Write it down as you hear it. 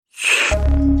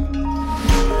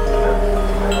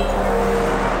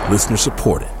Listener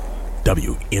supported.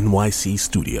 WNYC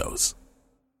Studios.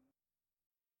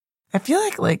 I feel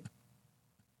like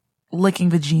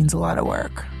licking vagine's a lot of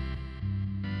work.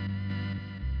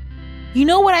 You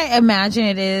know what I imagine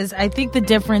it is? I think the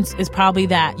difference is probably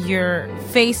that you're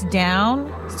face down,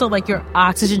 so like your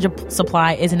oxygen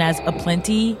supply isn't as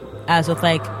aplenty as with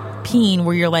like peeing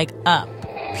where you're like up.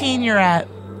 Peeing, you're at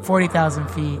 40,000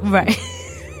 feet. Right.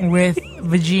 With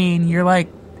vagine, you're like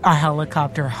a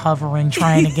helicopter hovering,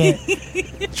 trying to get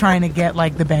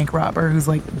like the bank robber who's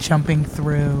like jumping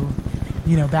through,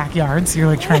 backyards. You're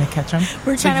like trying to catch him.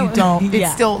 We're trying to. Don't.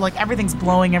 It's still like everything's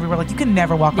blowing everywhere. Like you can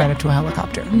never walk right up to a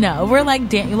helicopter. No, we're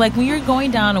like like when you're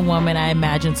going down a woman, I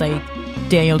imagine it's like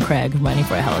Daniel Craig running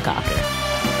for a helicopter.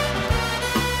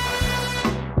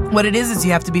 What it is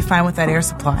you have to be fine with that air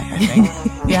supply. I think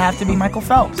you have to be Michael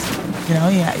Phelps. You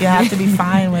have to be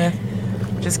fine with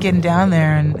just getting down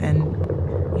there and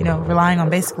relying on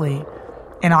basically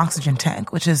an oxygen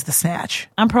tank, which is the snatch.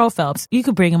 I'm pro Phelps. You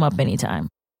could bring him up anytime.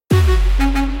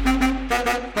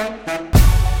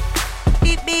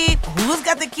 Beep, beep. Who's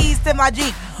got the keys to my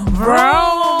Jeep? Bro.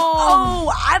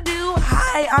 Oh, I do.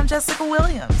 Hi, I'm Jessica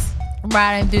Williams.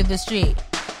 Riding through the street.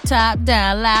 Top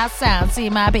down, loud sound, see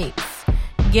my beats.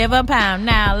 Give a pound,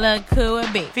 now look who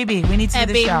it be. Phoebe, we need to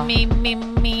do the show.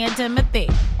 Me and Timothy.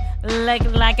 Look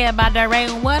like it about to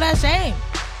rain, what a shame.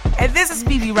 And this is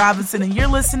Phoebe Robinson, and you're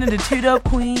listening to Two Dope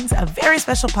Queens, a very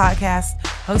special podcast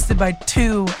hosted by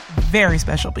two very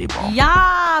special people.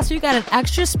 Yeah, so you got an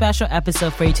extra special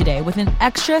episode for you today with an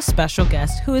extra special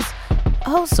guest who is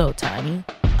oh so tiny,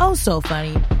 oh so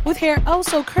funny, with hair oh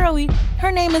so curly.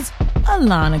 Her name is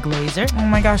Ilana Glazer. Oh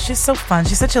my gosh, she's so fun.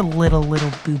 She's such a little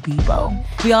booby bow.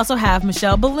 We also have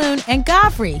Michelle Balloon and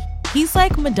Godfrey. He's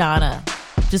like Madonna.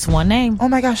 Just one name. Oh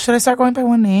my gosh, should I start going by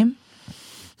one name?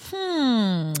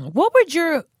 What would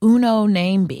your Uno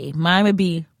name be? Mine would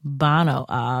be Bono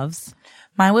Ovs.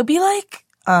 Mine would be like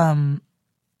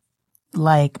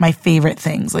my favorite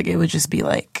things. Like it would just be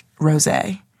like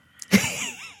Rosé.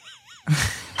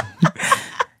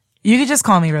 You could just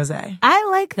call me Rosé. I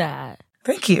like that.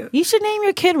 Thank you. You should name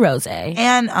your kid Rosé.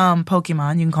 And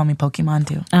Pokemon. You can call me Pokemon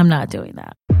too. I'm not doing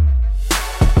that.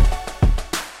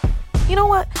 You know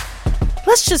what?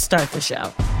 Let's just start the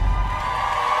show.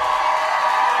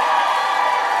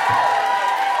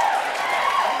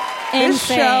 This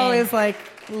show is like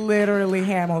literally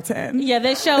Hamilton. Yeah,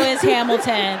 this show is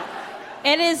Hamilton.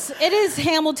 It is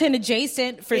Hamilton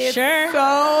adjacent for sure.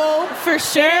 For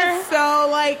sure. So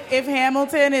like if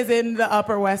Hamilton is in the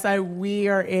Upper West Side, we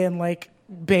are in like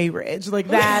Bay Ridge. Like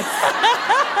that's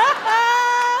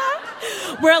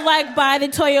we're like by the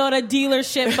Toyota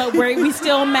dealership, but we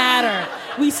still matter.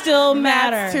 We still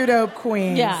matter. That's Two Dope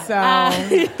Queens. Yeah.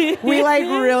 So we like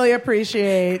really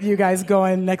appreciate you guys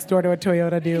going next door to a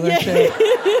Toyota dealership.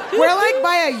 Yeah. We're like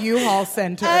by a U-Haul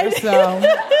center. So.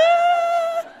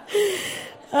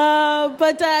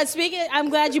 But speaking, I'm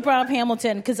glad you brought up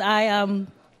Hamilton because I'm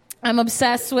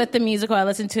obsessed with the musical. I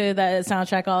listen to the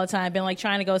soundtrack all the time. I've been like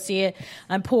trying to go see it.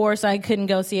 I'm poor, so I couldn't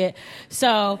go see it.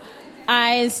 So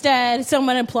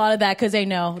someone applauded that because they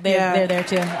know they're there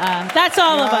too. That's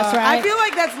all of us, right? I feel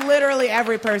like that's literally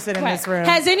every person in this room.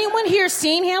 Has anyone here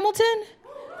seen Hamilton?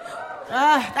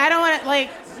 I don't want to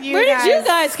Where did you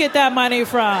guys get that money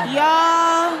from?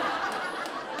 Y'all.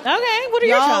 Okay, what are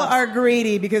your Y'all jobs? are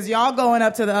greedy because y'all going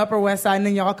up to the Upper West Side and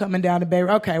then y'all coming down to Bay.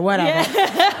 Okay, whatever. Yeah.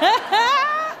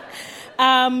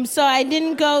 So I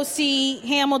didn't go see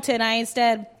Hamilton. I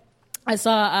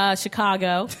saw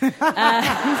Chicago.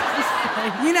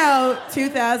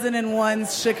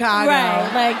 2001's Chicago.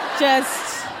 Right, like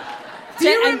just... Do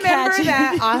you remember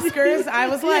that Oscars? I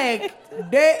was like...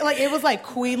 it was like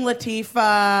Queen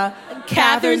Latifah,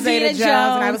 Catherine Zeta-Jones,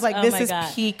 and I was like, this is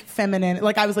peak feminine.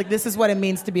 Like, I was like, this is what it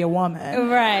means to be a woman.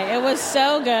 Right. It was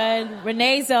so good.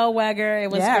 Renee Zellweger.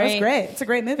 It was great. It was great. It's a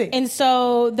great movie. And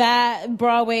so that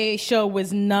Broadway show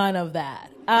was none of that.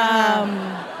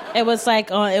 It was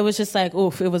like, it was just like,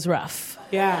 oof, it was rough.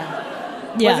 Yeah.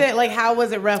 Was it like, how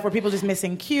was it rough? Were people just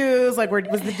missing cues? Like,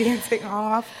 was the dancing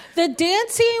off? The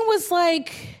dancing was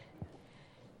like...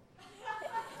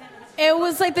 It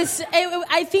was like this,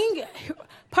 I think,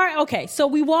 okay, so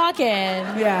we walk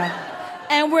in. Yeah.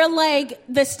 And we're like,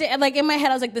 like in my head,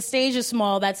 I was like, the stage is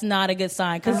small, that's not a good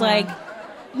sign. Because like,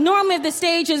 normally if the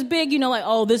stage is big, like,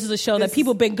 oh, this is a show that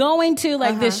people been going to,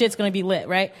 like this shit's going to be lit,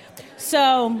 right?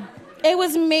 So it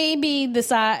was maybe the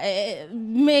size,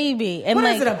 maybe. And what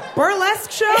like, is it, a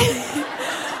burlesque show?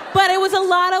 But it was a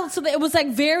lot of, so it was like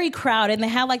very crowded. And they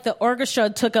had like the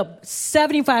orchestra took up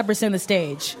 75% of the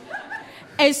stage.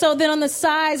 And so then on the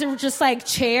sides, there were just like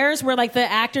chairs where like the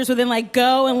actors would then like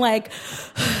go and like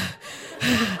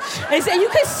And so you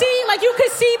could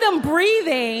see them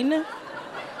breathing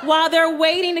while they're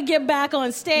waiting to get back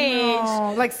on stage.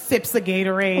 No, like sips of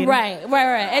Gatorade. Right.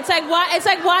 It's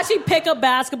like watching pickup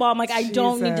basketball. I'm like, I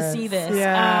don't need to see this.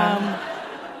 Yeah.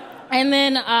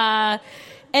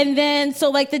 And then so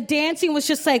like the dancing was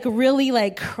just like really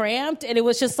like cramped, and it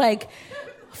was just like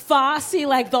Fosse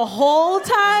like the whole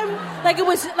time. Like it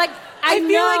was like I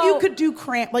feel like you could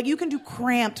do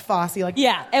cramped Fosse. Like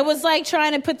yeah, it was like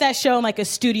trying to put that show in like a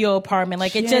studio apartment.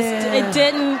 Like it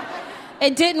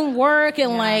didn't work,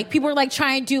 and like people were like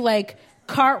trying to do like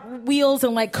cartwheels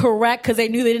and like correct because they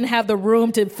knew they didn't have the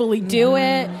room to fully do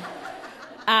it.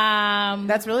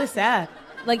 That's really sad.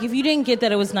 Like if you didn't get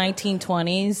that it was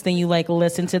 1920s, then you like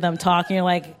listen to them talking. You're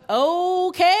like,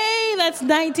 okay, that's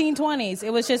 1920s. It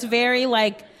was just very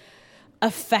like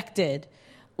affected.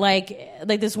 Like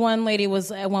this one lady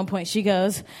was at one point. She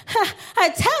goes, "I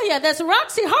tell you, this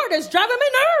Roxy Hart is driving me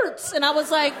nuts." And I was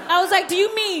like, "Do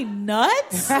you mean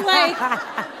nuts?" Like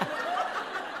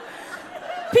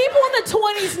people in the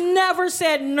 20s never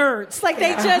said nerds. Like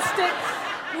they just did.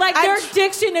 Like their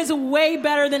diction is way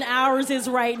better than ours is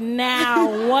right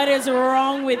now. What is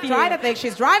wrong with you? Try to think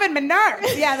she's driving me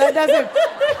nuts. Yeah, that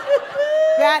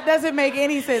doesn't make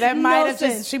any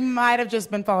sense. She might have just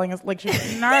been falling asleep. Like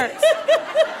she's nerds.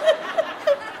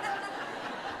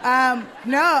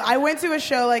 No, I went to a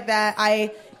show like that.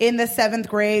 In the 7th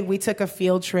grade, we took a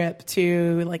field trip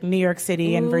to like New York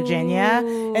City and Virginia.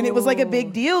 And it was like a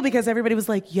big deal because everybody was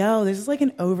like, yo, this is like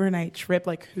an overnight trip.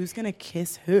 Like, who's going to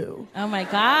kiss who? Oh my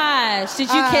gosh. Did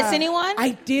you kiss anyone?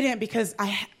 I didn't because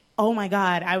oh my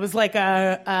God. I was like,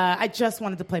 I just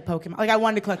wanted to play Pokemon. Like, I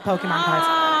wanted to collect Pokemon cards.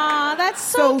 Aw, that's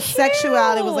so cute.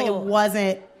 Sexuality was like, it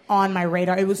wasn't on my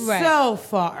radar. It was so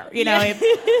far. You know,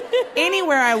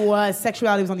 anywhere I was,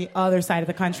 sexuality was on the other side of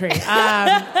the country.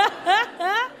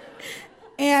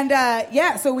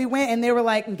 So we went and they were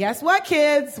like, guess what,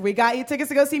 kids? We got you tickets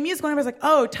to go see a musical. And I was like,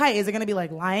 oh, tight. Is it going to be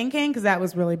like Lion King? Because that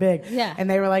was really big. Yeah. And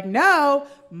they were like, no,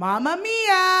 Mamma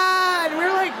Mia. And we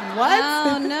were like, what?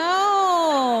 Oh,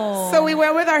 no. So we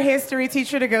went with our history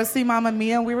teacher to go see Mamma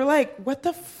Mia. And we were like, what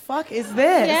the fuck is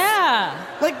this? Yeah.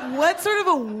 Like, what sort of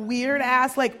a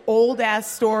weird-ass, like, old-ass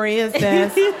story is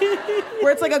this?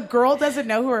 Where it's like a girl doesn't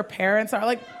know who her parents are.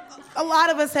 Like, a lot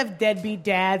of us have deadbeat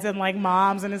dads and like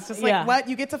moms, and it's just like, what?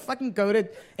 You get to fucking go to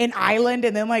an island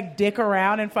and then like dick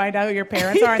around and find out who your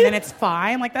parents are, and then it's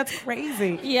fine. Like that's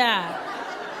crazy. Yeah.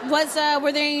 Were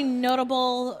there any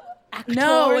notable actors?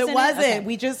 No, it wasn't. Okay.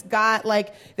 We just got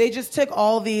like they just took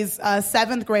all these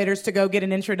 7th graders to go get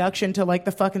an introduction to like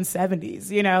the fucking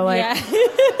 70s. You know, like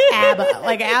ABBA.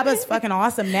 Like ABBA's fucking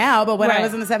awesome now, but when I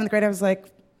was in the 7th grade, I was like,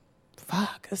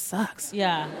 fuck, this sucks.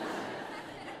 Yeah.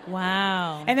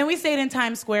 Wow. And then we stayed in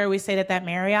Times Square. We stayed at that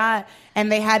Marriott,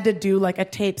 and they had to do like a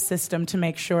tape system to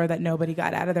make sure that nobody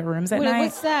got out of their rooms at night.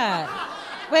 What's that?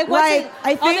 Wait,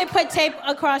 I think they put tape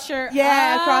across your...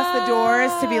 across the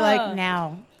doors to be like,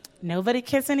 now, nobody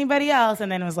kiss anybody else.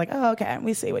 And then it was like, oh, okay,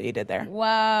 we see what you did there.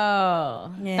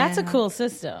 Wow. Yeah. That's a cool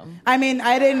system. I mean,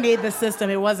 I didn't need the system.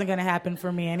 It wasn't going to happen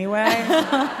for me anyway.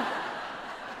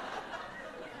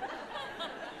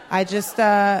 I just...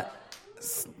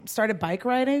 started bike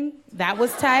riding. That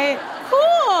was tight.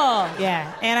 Cool.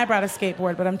 Yeah, and I brought a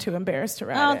skateboard, but I'm too embarrassed to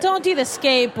ride it. Oh, don't do the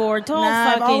skateboard. Don't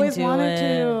fucking I've always do wanted it.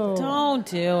 to. Don't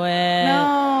do it. No,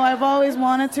 I've always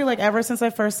wanted to, like ever since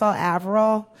I first saw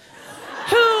Avril,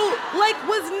 who like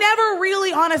was never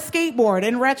really on a skateboard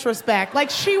in retrospect. Like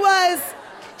she was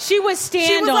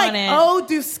stand on like, it. oh,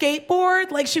 do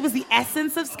skateboard? Like she was the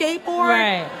essence of skateboard.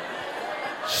 Right.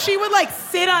 She would like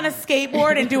sit on a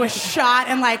skateboard and do a shot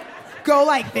and like go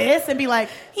like this and be like,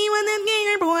 he was this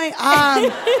gator boy.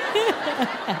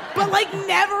 But like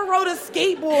never rode a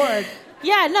skateboard.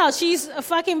 Yeah, no, she's a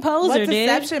fucking poser, What dude.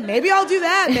 deception? Maybe I'll do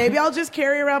that. Maybe I'll just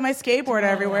carry around my skateboard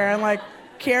everywhere and like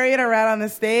carry it around on the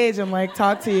stage and like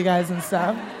talk to you guys and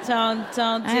stuff. Don't do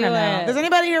I don't know. it. Does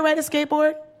anybody here ride a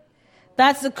skateboard?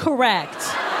 That's correct.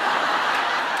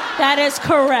 That is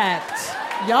correct.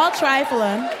 Y'all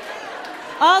trifling.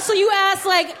 Also, you asked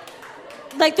like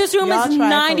this room Y'all is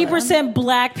trifling. 90%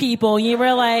 black people. You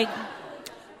were like,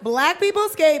 Black people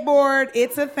skateboard.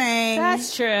 It's a thing.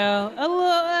 that's true. A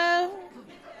little.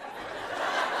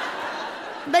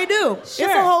 They do. Sure.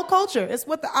 It's a whole culture. It's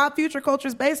what the Odd Future culture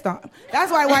is based on.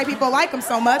 That's why white people like them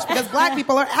so much, because black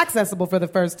people are accessible for the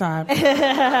first time.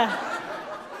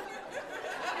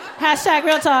 Hashtag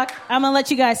real talk. I'm gonna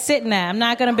let you guys sit in that. I'm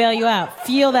not gonna bail you out.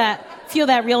 Feel that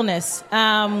realness.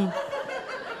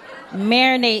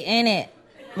 Marinate in it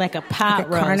like a pot Like a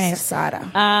roast. carne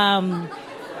asada.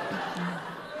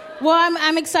 Well,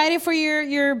 I'm excited for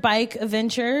your bike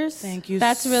adventures. Thank you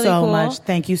That's really so cool. much.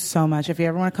 Thank you so much. If you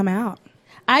ever want to come out.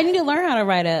 I need to learn how to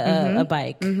ride a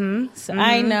bike. So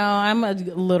I know I'm a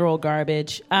literal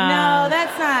garbage. No,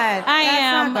 that's not. I that's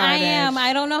not am. garbage.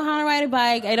 I don't know how to ride a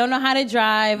bike. I don't know how to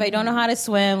drive. I don't know how to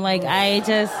swim. Like I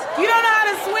just You don't know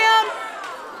how to swim?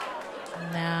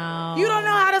 no. You don't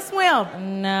know how to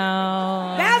swim?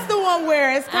 No. That's the one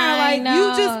where it's kind of I like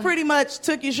know. you just pretty much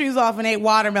took your shoes off and ate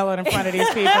watermelon in front of these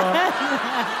people.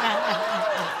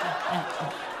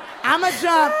 I'm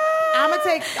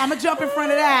gonna jump in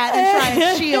front of that and try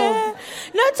and shield.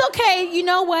 No, it's okay. You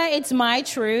know what? It's my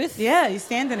truth. Yeah, you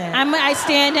stand in it. I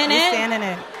stand in You it. stand in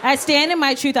it. I stand in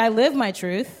my truth. I live my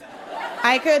truth.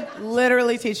 I could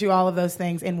literally teach you all of those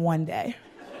things in one day.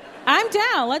 I'm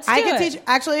down. Let's do I could it. teach.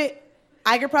 Actually,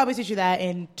 I could probably teach you that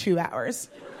in 2 hours.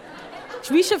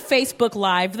 We should Facebook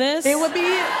Live this. It would be.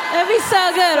 That'd be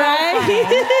so good, right?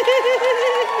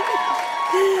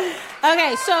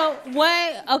 Okay, so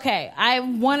what? Okay, I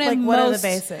want to Like, what are the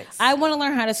basics? I want to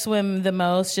learn how to swim the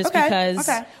most, just Okay, because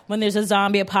okay. when there's a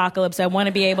zombie apocalypse, I want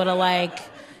to be able to like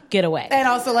get away. And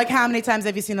also, like, how many times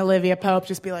have you seen Olivia Pope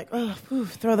just be like, oh,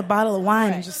 throw the bottle of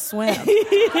wine and just swim?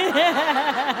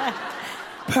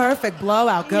 Perfect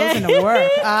blowout goes into work.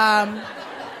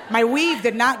 My weave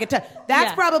did not get to.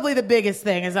 That's probably the biggest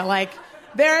thing is that, like,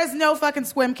 there is no fucking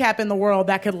swim cap in the world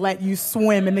that could let you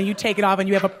swim and then you take it off and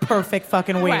you have a perfect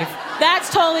fucking weave. Right. That's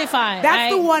totally fine.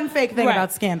 That's the one fake thing Right.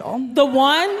 about Scandal. The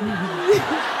one?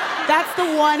 That's the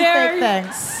one fake They're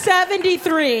thing.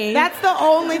 73. That's the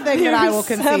only thing that I will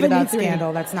concede about 73.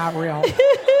 Scandal that's not real.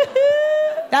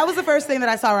 That was the first thing that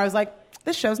I saw where I was like,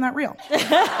 this show's not real.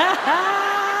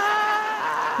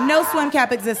 No swim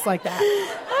cap exists like that.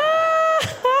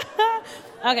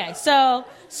 Okay, so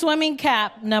swimming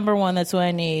cap, number one, that's what I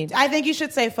need. I think you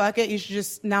should say fuck it. You should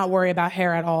just not worry about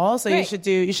hair at all. So you Great.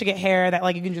 should get hair that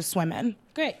like you can just swim in.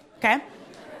 Great. Okay?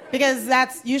 Because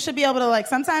you should be able to like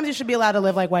sometimes you should be allowed to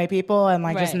live like white people and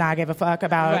like just Right. not give a fuck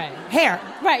about Right. hair.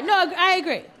 Right, no, I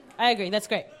agree. That's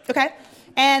great. Okay?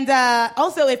 And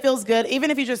also it feels good even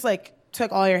if you just like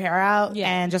took all your hair out Yeah.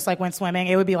 and just like went swimming,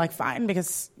 it would be like fine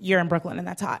because you're in Brooklyn and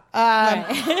that's hot.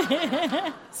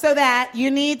 So that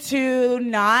you need to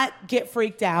not get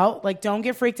freaked out. Like don't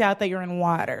get freaked out that you're in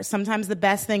water. Sometimes the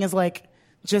best thing is like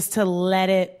just to let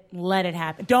it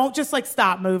happen. Don't just like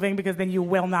stop moving because then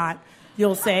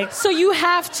you'll sink. So you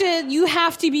have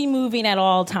to be moving at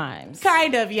all times.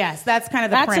 Kind of, yes. That's kind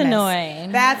of the That's premise.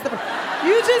 annoying. That's the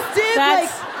You just did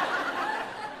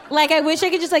Like I wish I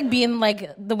could just like be in like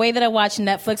the way that I watch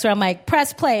Netflix where I'm like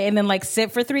press play and then like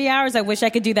sit for 3 hours. I wish I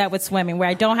could do that with swimming where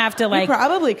I don't have to like You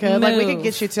probably could. Like we could move.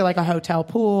 get you to like a hotel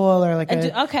pool or like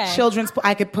a Okay. children's pool.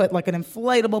 I could put like an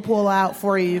inflatable pool out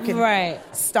for you. You can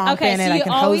stomp Okay, in so it. I you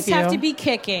can always hose you. have to be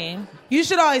kicking. You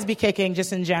should always be kicking,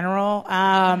 just in general.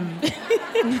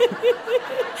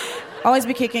 Always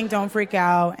be kicking. Don't freak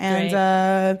out,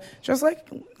 and just like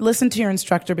listen to your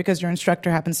instructor because your instructor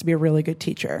happens to be a really good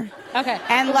teacher. Okay.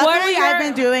 And luckily, I've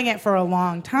been doing it for a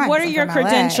long time. What are since your I'm LA.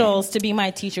 credentials to be my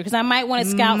teacher? Because I might want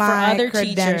to scout for other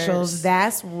credentials. teachers.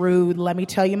 That's rude. Let me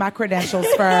tell you my credentials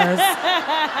first.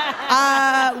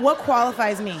 What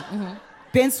qualifies me? Mm-hmm.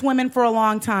 Been swimming for a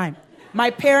long time.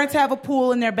 My parents have a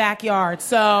pool in their backyard,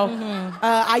 so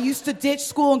I used to ditch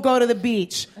school and go to the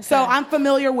beach. So I'm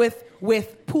familiar with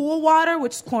pool water,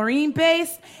 which is chlorine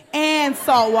based, and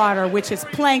salt water, which is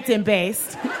plankton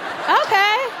based.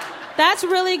 Okay. That's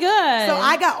really good. So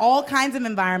I got all kinds of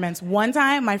environments. One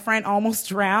time, my friend almost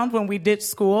drowned when we ditched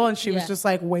school, and she was just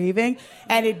like waving.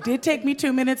 And it did take me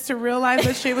 2 minutes to realize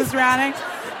that she was drowning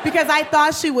because I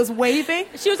thought she was waving.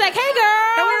 She was like, "Hey,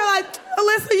 girl," and we were like,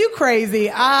 "Alyssa, you crazy?"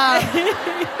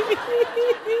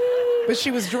 But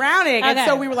she was drowning, and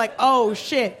so we were like, "Oh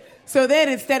shit." So then,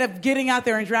 instead of getting out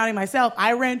there and drowning myself,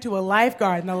 I ran to a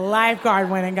lifeguard, and the lifeguard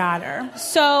went and got her.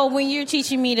 So when you're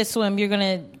teaching me to swim, you're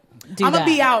gonna do I'm that.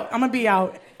 gonna be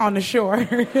out on the shore, and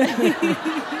then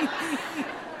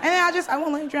I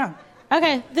won't let you drown.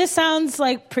 Okay, this sounds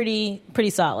like pretty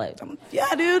solid.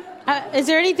 Yeah, dude. Is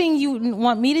there anything you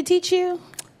want me to teach you?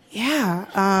 Yeah.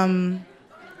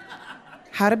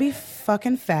 How to be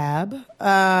fucking fab.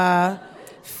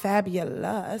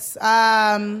 Fabulous.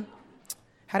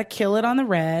 How to kill it on the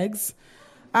regs.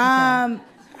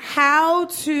 How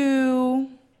to...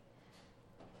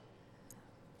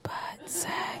 Butt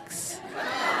sex.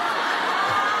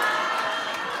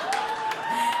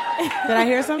 Did I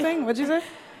hear something? What'd you say?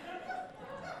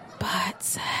 Butt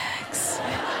sex.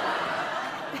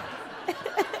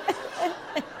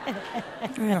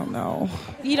 I don't know.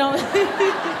 You don't...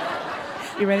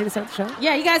 You ready to start the show?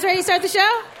 Yeah, you guys ready to start the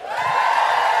show?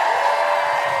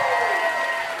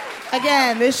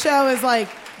 Again, this show is like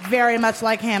very much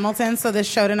like Hamilton, so this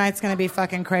show tonight's going to be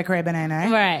fucking cray cray banana.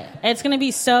 Right. It's going to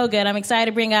be so good. I'm excited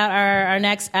to bring out our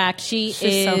next act. She's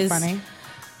so funny.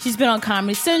 She's been on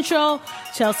Comedy Central,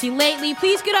 Chelsea Lately.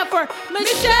 Please get up for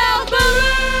Michelle Balloon!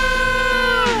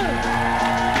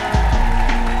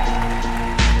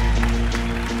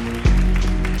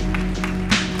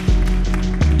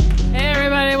 Hey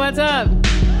everybody, what's up?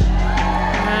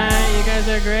 Alright, you guys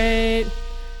are great.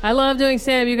 I love doing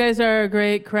stand-up. You guys are a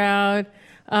great crowd.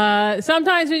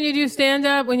 Sometimes when you do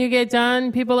stand-up, when you get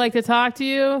done, people like to talk to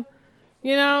you,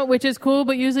 you know, which is cool,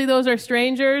 but usually those are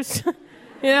strangers,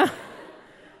 you know?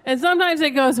 And sometimes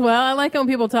it goes well. I like it when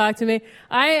people talk to me.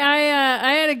 I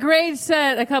had a great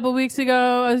set a couple weeks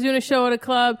ago. I was doing a show at a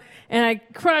club, and I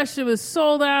crushed. It was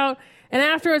sold out. And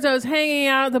afterwards, I was hanging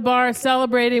out at the bar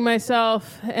celebrating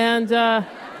myself, and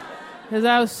because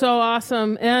that was so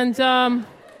awesome. And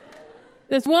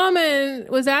this woman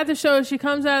was at the show. She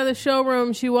comes out of the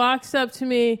showroom. She walks up to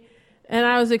me, and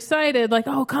I was excited, like,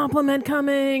 oh, compliment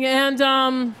coming.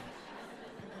 And,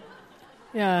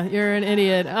 yeah, you're an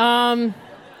idiot.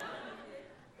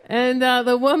 And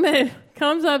the woman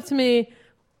comes up to me,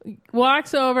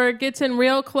 walks over, gets in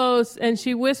real close, and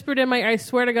she whispered in my, I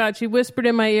swear to God, she whispered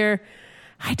in my ear,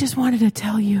 I just wanted to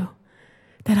tell you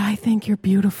that I think you're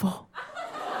beautiful.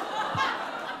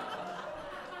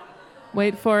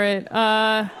 Wait for it.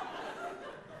 And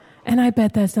I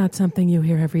bet that's not something you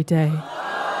hear every day.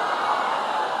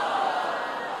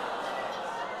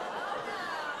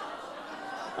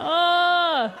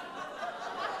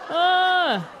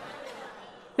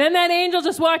 Then that angel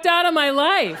just walked out of my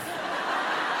life.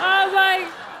 I was like,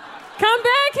 come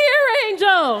back here,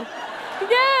 angel.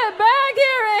 Get back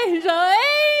here, angel.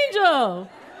 Angel.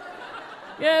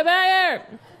 Get back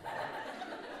here.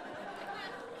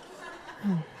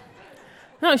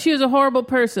 No, she was a horrible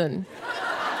person.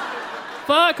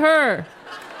 Fuck her.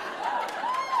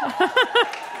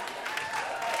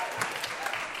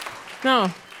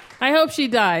 No, I hope she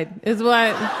died, is what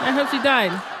I hope she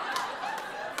died.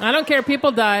 I don't care,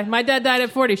 people die. My dad died at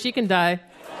 40, she can die.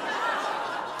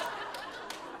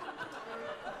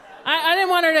 I didn't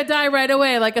want her to die right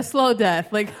away, like a slow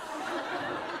death. Like,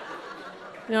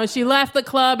 you know, she left the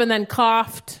club and then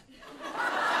coughed.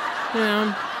 You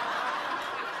know.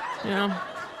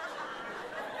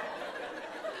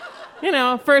 You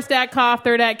know, first act cough,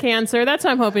 third act cancer. That's how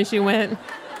I'm hoping she went.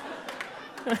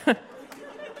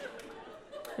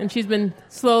 And she's been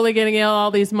slowly getting ill all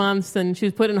these months, and she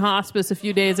was put in hospice a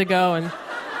few days ago,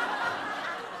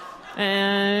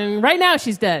 and right now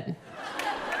she's dead.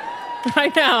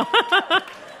 Right now.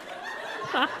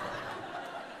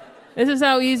 This is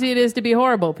how easy it is to be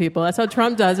horrible, people. That's how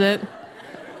Trump does it.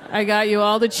 I got you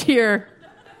all to cheer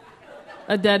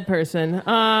a dead person.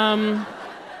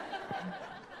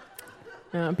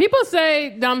 People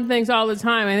say dumb things all the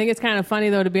time. I think it's kind of funny,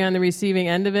 though, to be on the receiving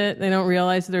end of it. They don't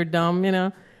realize they're dumb, you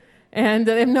know, and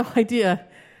they have no idea.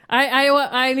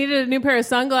 I needed a new pair of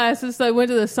sunglasses, so I went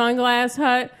to the Sunglass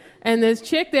Hut, and this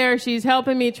chick there, she's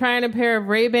helping me try on a pair of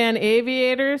Ray-Ban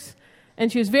Aviators, and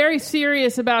she was very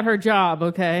serious about her job,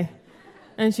 okay?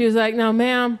 And she was like, now,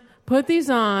 ma'am, put these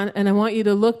on, and I want you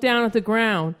to look down at the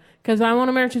ground, because I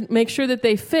want to make sure that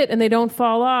they fit and they don't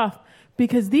fall off,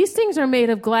 because these things are made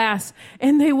of glass,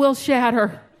 and they will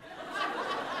shatter.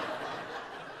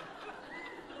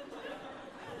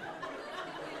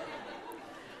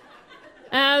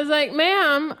 And I was like,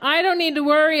 ma'am, I don't need to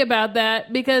worry about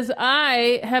that because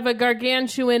I have a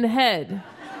gargantuan head.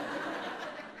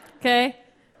 Okay?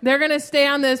 They're going to stay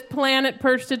on this planet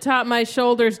perched atop my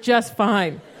shoulders just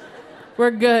fine.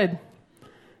 We're good.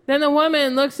 Then the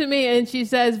woman looks at me and she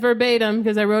says verbatim,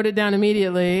 because I wrote it down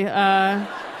immediately, I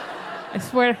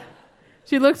swear,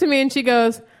 she looks at me and she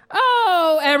goes,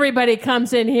 oh, everybody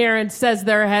comes in here and says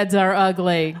their heads are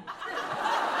ugly.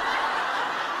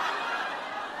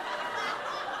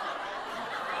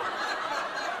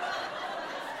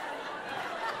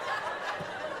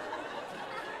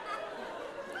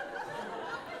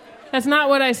 That's not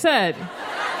what I said.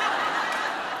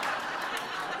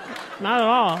 Not at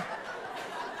all.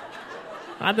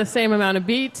 Not the same amount of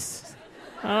beats.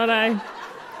 Not what I...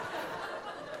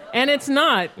 And it's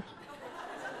not.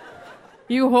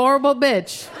 You horrible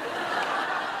bitch.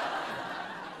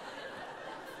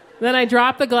 Then I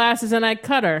drop the glasses and I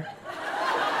cut her.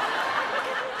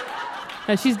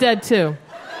 And she's dead too.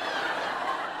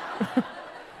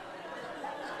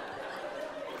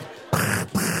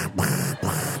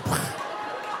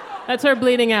 That's her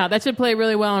bleeding out. That should play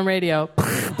really well on radio.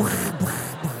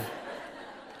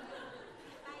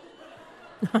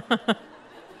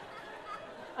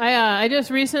 I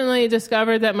just recently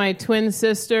discovered that my twin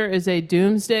sister is a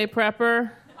doomsday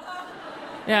prepper.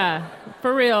 Yeah,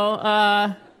 for real.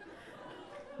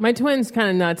 My twin's kind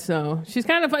of nuts, though. She's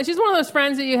kind of fun. She's one of those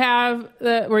friends that you have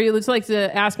where you just like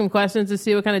to ask them questions to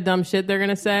see what kind of dumb shit they're going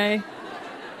to say.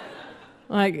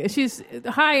 Like, she's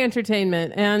high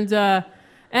entertainment. And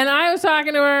I was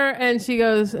talking to her, and she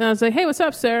goes, and I was like, hey, what's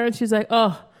up, Sarah? And she's like,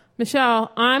 oh,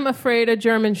 Michelle, I'm afraid of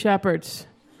German Shepherds.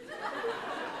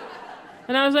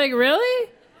 And I was like, really?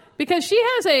 Because she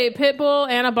has a pit bull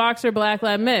and a boxer black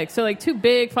lab mix. So, like, two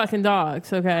big fucking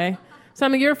dogs, okay? So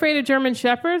I'm like, you're afraid of German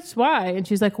Shepherds? Why? And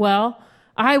she's like, well,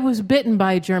 I was bitten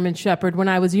by a German Shepherd when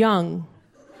I was young.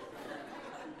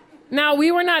 Now,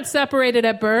 we were not separated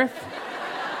at birth.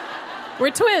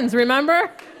 We're twins, remember?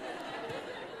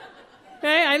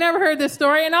 Okay, I never heard this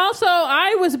story. And also,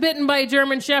 I was bitten by a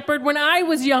German Shepherd when I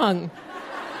was young.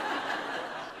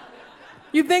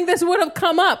 You'd think this would have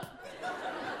come up.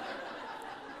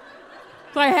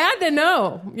 So I had to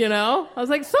know, you know? I was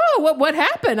like, so, what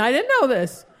happened? I didn't know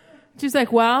this. She's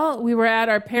like, well, we were at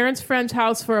our parents' friend's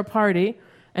house for a party,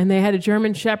 and they had a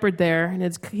German Shepherd there,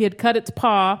 and he had cut its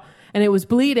paw, and it was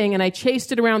bleeding, and I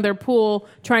chased it around their pool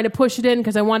trying to push it in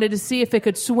because I wanted to see if it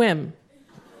could swim.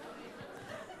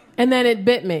 And then it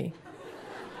bit me.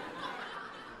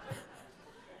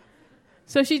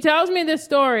 So she tells me this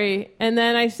story, and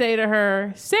then I say to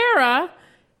her, Sarah,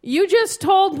 you just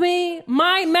told me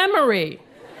my memory.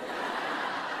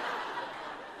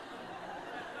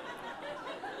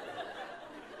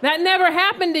 That never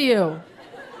happened to you.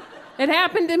 It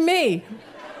happened to me.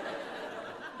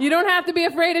 You don't have to be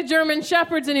afraid of German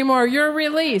Shepherds anymore. You're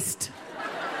released.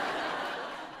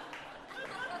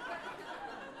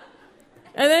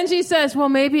 And then she says, well,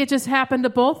 maybe it just happened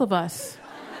to both of us.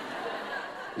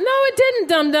 No, it didn't,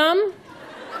 dum-dum.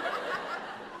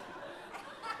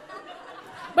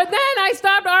 But then I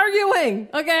stopped arguing,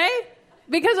 okay?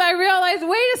 Because I realized,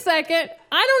 wait a second,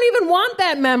 I don't even want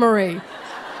that memory.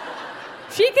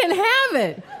 She can have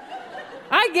it.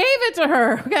 I gave it to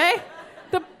her, okay?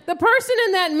 The person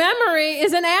in that memory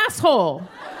is an asshole.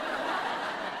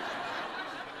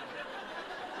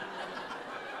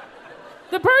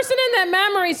 The person in that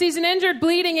memory sees an injured,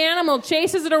 bleeding animal,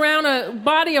 chases it around a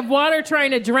body of water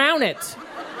trying to drown it.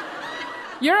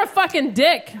 You're a fucking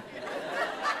dick.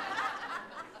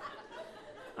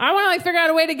 I want to figure out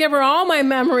a way to give her all my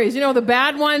memories. You know, the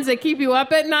bad ones that keep you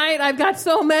up at night? I've got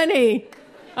so many.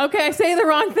 Okay, I say the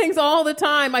wrong things all the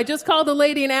time. I just called a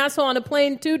lady an asshole on a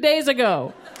plane 2 days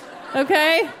ago.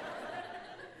 Okay?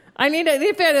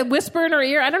 If I had to whisper in her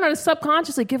ear, I don't know how to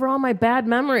subconsciously give her all my bad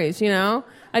memories, you know?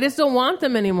 I just don't want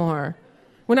them anymore.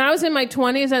 When I was in my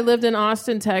 20s, I lived in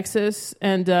Austin, Texas,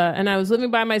 and I was living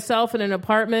by myself in an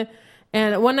apartment,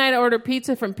 and one night I ordered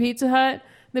pizza from Pizza Hut.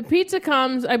 The pizza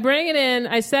comes, I bring it in,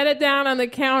 I set it down on the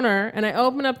counter, and I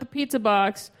open up the pizza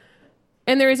box,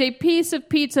 and there is a piece of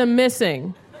pizza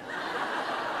missing.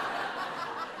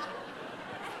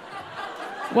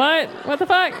 What? What the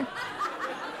fuck?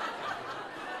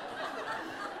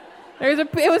 It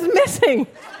was missing.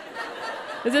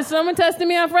 Is this someone testing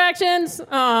me on fractions? So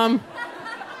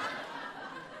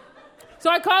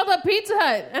I called up Pizza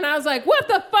Hut, and I was like, what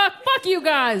the fuck? Fuck you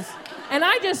guys. And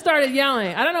I just started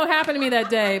yelling. I don't know what happened to me that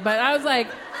day, but I was like,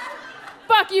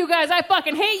 fuck you guys. I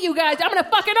fucking hate you guys. I'm going to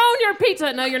fucking own your Pizza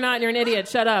Hut. No, you're not. You're an idiot.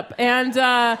 Shut up. And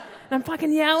I'm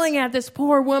fucking yelling at this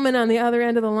poor woman on the other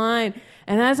end of the line.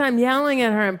 And as I'm yelling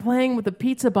at her, I'm playing with the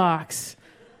pizza box.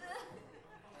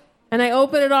 And I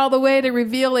open it all the way to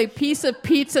reveal a piece of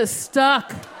pizza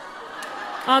stuck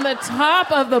on the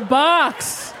top of the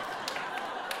box.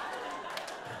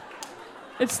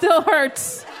 It still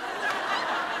hurts.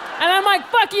 And I'm like,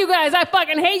 fuck you guys. I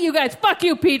fucking hate you guys. Fuck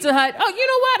you, Pizza Hut. Oh, you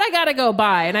know what? I gotta go.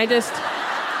 Bye. And I just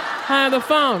hung up the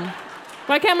phone.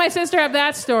 Why can't my sister have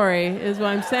that story, is what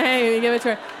I'm saying. You give it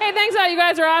to her. Hey, thanks a lot. You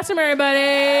guys are awesome, everybody.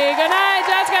 Good night,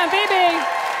 Jessica and Phoebe.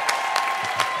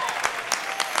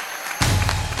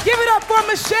 Give it up for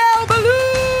Michelle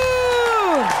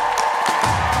Balloon!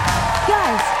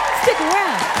 Guys, stick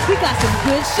around. We got some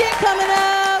good shit coming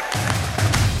up.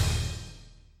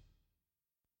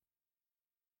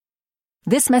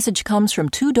 This message comes from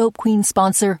Two Dope Queens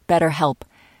sponsor, BetterHelp.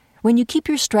 When you keep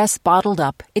your stress bottled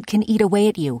up, it can eat away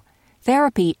at you.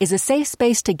 Therapy is a safe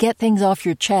space to get things off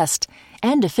your chest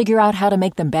and to figure out how to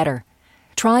make them better.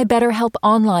 Try BetterHelp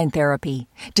Online Therapy,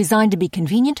 designed to be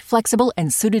convenient, flexible,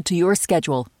 and suited to your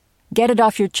schedule. Get it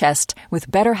off your chest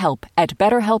with BetterHelp at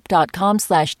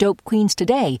betterhelp.com/dopequeens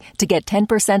today to get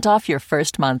 10% off your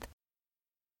first month.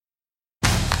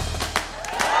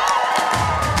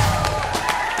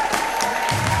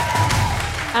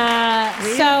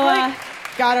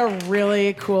 got a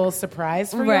really cool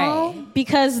surprise for y'all.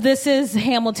 Because this is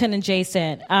Hamilton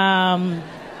adjacent.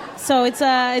 So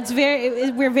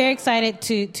we're very excited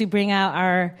to bring out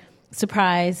our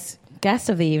surprise guest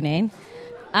of the evening.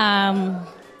 I've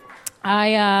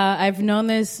known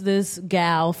this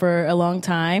gal for a long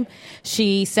time.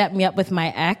 She set me up with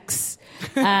my ex.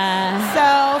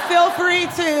 So feel free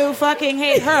to fucking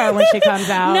hate her when she comes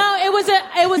out. No, it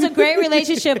was a great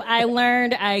relationship. I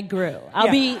learned, I grew. I'll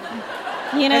be,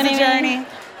 you know, It's what a I mean? journey.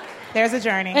 There's a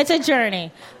journey. It's a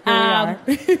journey. Here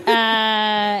we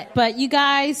are. But you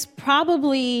guys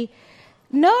probably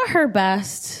know her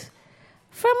best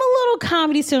from a little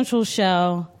Comedy Central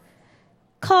show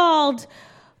called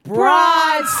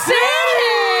Broad City.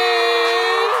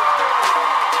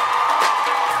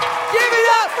 Give it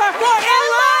up for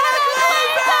Ilana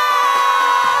Glazer!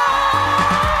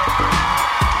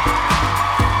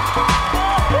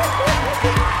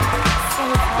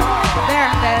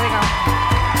 There we go.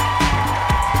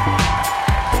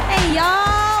 Hey,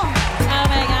 y'all. Oh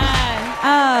my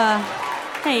God.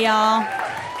 Hey, y'all.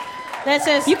 This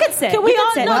is. You could sit. Can we You could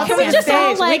all? sit. No, Welcome can we on just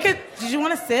all stage. like? Did you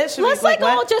want to sit? Should Let's we, like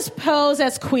all what? just pose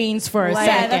as queens for a Like-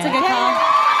 second. Yeah, that's a good call.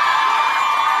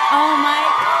 Oh my.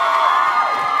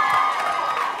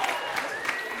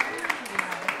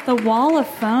 The wall of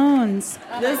phones.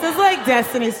 This is like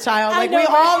Destiny's Child. Like, know, we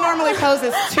right? all normally pose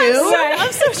as two.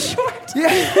 I'm so short.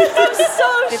 I'm so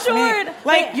It's short. me.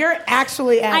 Like, you're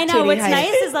actually at I know. titty What's height.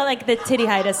 nice is that like the titty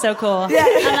height is so cool. Yeah.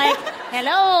 I'm like,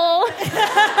 hello.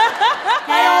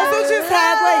 I also just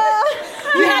had like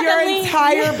had your to lean.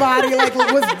 entire body like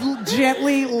was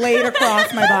gently laid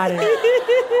across my body.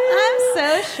 I'm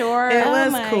so short. It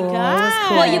was my cool. It was God.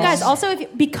 cool. Well, you guys also,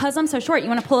 because I'm so short, you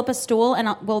want to pull up a stool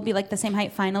and we'll be like the same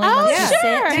height finally. Oh, once you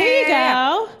sure. sit. Here you Yeah.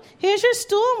 go. Here's your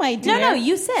stool, my dear. No,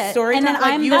 you sit. Story and then time,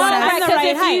 like I'm you the, sit. I'm the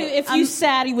right height. If you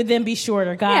sat, you would then be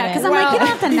shorter. Got yeah, it. because I'm like, you don't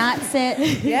have to not sit.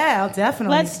 Yeah, I'll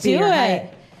definitely. Let's be do your it. height.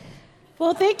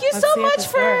 Well, thank you Let's so see if much this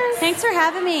for. works. Thanks for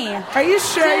having me. Are you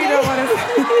sure you don't want to?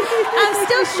 I'm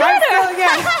still shorter.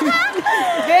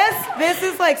 This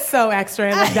is like so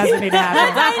extra. It like, doesn't need to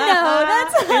happen. I know.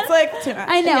 That's. It's like too much.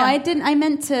 I know. I didn't. I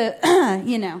meant to,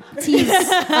 tease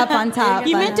up on top.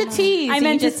 You but- meant to tease. I and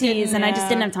meant you to just tease, didn't, and I just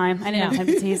didn't have time. I didn't have time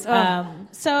to tease. So how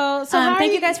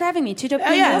Thank are you guys for having me. Two dope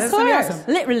Oh, yeah, queens. that's gonna be awesome.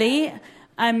 Literally,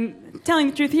 I'm telling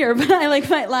the truth here, but I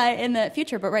might lie in the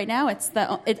future. But right now, it's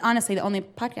honestly the only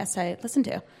podcast I listen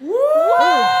to.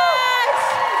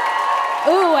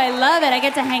 Ooh, I love it. I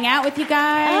get to hang out with you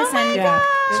guys and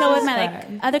chill with my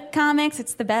other comics.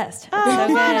 It's the best. It's so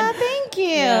good. Thank you.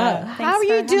 Yeah. How are Thanks you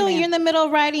for having doing? me. You're in the middle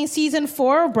of writing season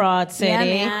 4 of Broad City. Yeah,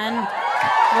 man.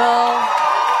 Well,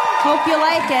 hope you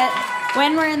like it.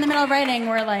 When we're in the middle of writing,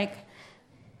 we're like,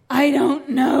 I don't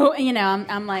know. You know,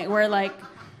 I'm like, we're like,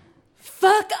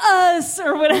 fuck us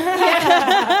or whatever.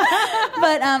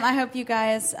 But I hope you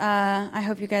guys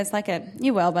like it.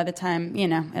 You will by the time,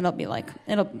 it'll be like,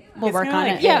 we'll work gonna on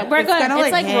like it. Yeah, we're It's going. gonna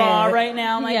It's like hit. raw right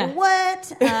now. I'm like, Yeah.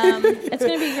 what? It's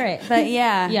going to be great. But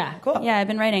yeah. Yeah. Cool. Yeah, I've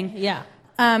been writing. Yeah.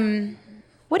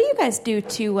 What do you guys do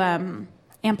to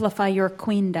amplify your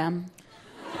queendom?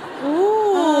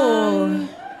 Ooh.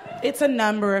 It's a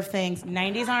number of things.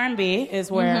 90s R&B is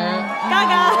where.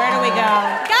 Gaga. Where do we go?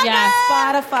 Yes.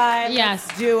 Spotify. Yes.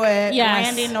 Let's do it. Yes.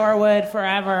 Randy Norwood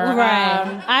forever.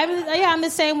 Right. I'm the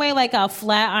same way. Like I'll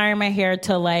flat iron my hair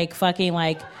to like fucking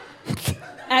like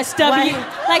SW.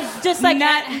 Like just like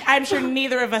I'm sure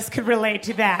neither of us could relate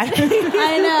to that.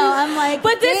 I know. I'm like,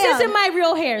 But this damn. isn't my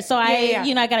real hair, so Yeah.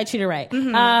 I gotta treat it right.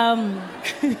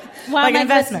 Like an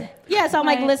investment. Yes, I'm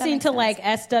like Right, listening that to like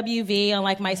SWV on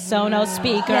like my Sonos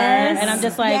speaker, Yes. and I'm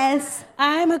just like, Yes.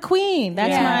 I'm a queen. That's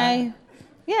Yeah. my,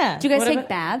 yeah. Do you guys What take about-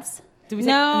 baths? No,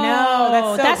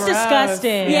 No, that's so gross.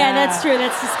 disgusting. Yeah, that's true.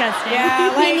 That's disgusting.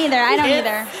 Yeah, like, Me neither. I don't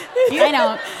either. I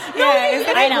don't. Yeah,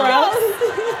 isn't I it know. gross?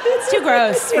 It's too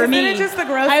gross for Isn't me. it just the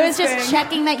grossest I was just thing?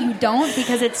 checking that you don't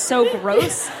because it's so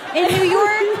gross in New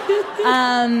York.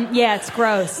 Yeah, it's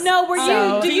gross. No, were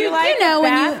you? Do you like know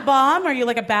when bath you- bomb? Are you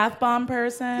like a bath bomb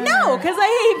person? No, because I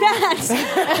hate bats.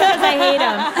 Because I hate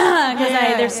them. Because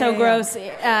they're so gross.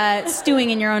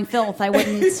 Stewing in your own filth. I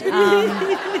wouldn't. I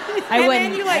And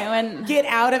wouldn't. then you I wouldn't. get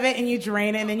out of it and you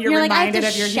drain it, and then you're, You're like, I have reminded to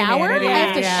of your shower? humanity. I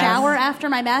have to Yeah. shower after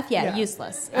my bath? Yeah, Yeah.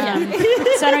 useless. So I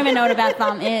don't even know what a bath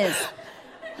bomb is.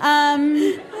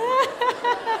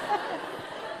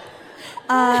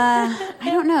 I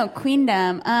don't know.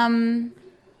 Queendom.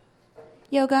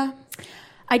 Yoga.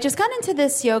 I just got into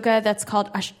this yoga that's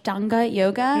called Ashtanga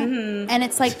yoga. And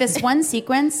it's like this one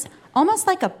sequence, almost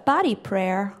like a body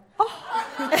prayer.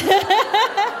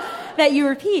 That you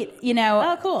repeat,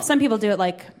 Oh, cool. Some people do it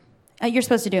like You're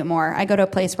supposed to do it more. I go to a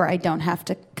place where I don't have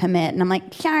to commit, and I'm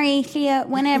like, sorry, see ya,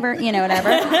 whenever, whatever.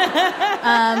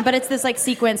 But it's this like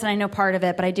sequence, and I know part of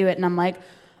it, but I do it, and I'm like,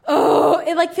 oh,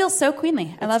 it like feels so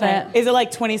queenly. I love it. Is it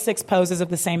like 26 poses of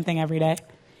the same thing every day?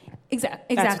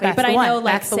 Exactly. That's but I one. know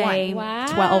like That's the say one.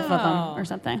 12 of them or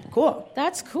something. Cool.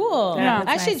 That's cool. Yeah, I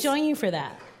that's should nice. join you for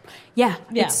that. Yeah,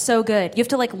 Yeah. it's so good. You have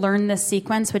to like learn this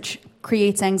sequence, which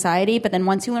creates anxiety. But then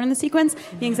once you learn the sequence,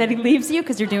 the anxiety leaves you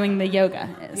because you're doing the yoga.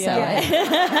 So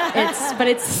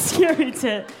it's scary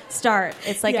to start.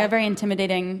 It's like a very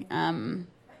intimidating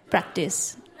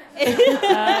practice.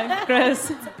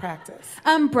 Gross. Practice.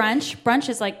 Brunch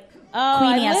is like Oh,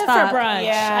 queenie I as live fuck. for brunch.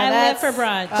 Yeah, I live that's- for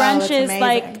brunch. Brunch that's is amazing.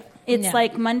 like it's Yeah.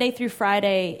 like Monday through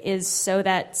Friday is so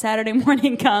that Saturday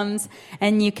morning comes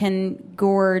and you can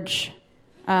gorge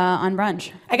on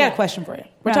brunch. I got a question for you.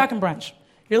 We're Yeah. talking brunch.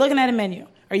 You're looking at a menu.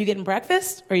 Are you getting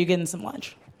breakfast or are you getting some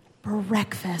lunch?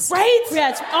 Breakfast. Right? Yeah,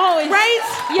 it's always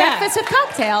Right? Yeah, Breakfast with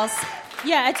cocktails.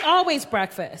 yeah, it's always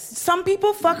breakfast. Some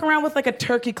people fuck around with like a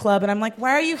turkey club, and I'm like,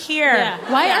 why are you here? Yeah.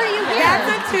 Why are you here?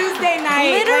 That's a Tuesday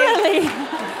night. Literally.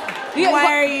 Like,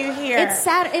 why are you here? It's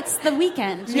sad. It's the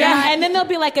weekend. Yeah, and then there'll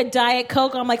be like a Diet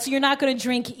Coke. I'm like, so you're not going to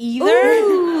drink either?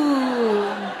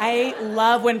 I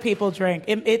love when people drink.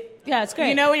 Yeah, it's great.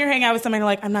 You know when you're hanging out with somebody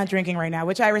like, I'm not drinking right now,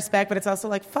 which I respect, but it's also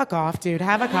like, fuck off, dude.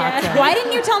 Have a cocktail. Why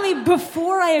didn't you tell me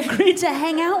before I agreed to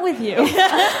hang out with you?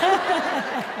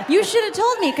 You should have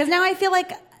told me because now I feel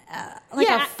like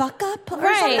Yeah. a fuck up or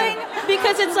Right. something.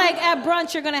 Because it's like at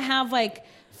brunch, you're going to have like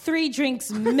 3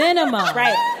 drinks minimum.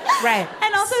 Right.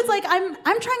 And also, it's like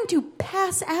I'm trying to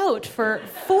pass out for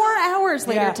 4 hours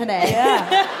later Yeah. today.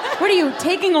 Yeah. What are you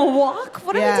taking a walk?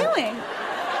 What are Yeah. you doing?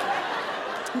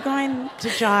 I'm going to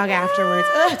jog afterwards.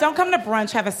 Ugh, don't come to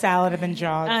brunch, have a salad, and then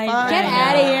jog. I Fuck. Get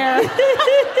out of here.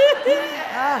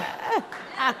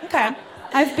 Okay.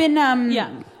 I've been Yeah.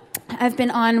 I've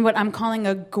been on what I'm calling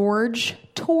a gorge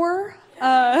tour.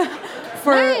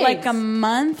 For Nice. like a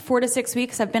month, 4 to 6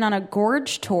 weeks, I've been on a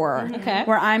gorge tour. Okay.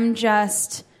 Where I'm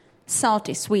just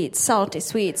salty sweets,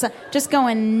 just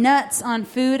going nuts on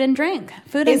food and drink.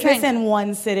 Is this in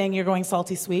one sitting, you're going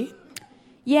salty sweet?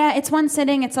 Yeah, it's one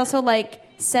sitting. It's also like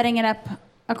setting it up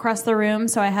across the room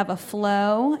so I have a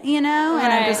flow, and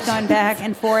I'm just going back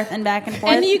and forth and back and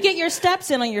forth. And you get your steps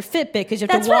in on your Fitbit because you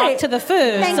have That's to walk right. to the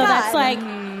food. Thank so that's God. like,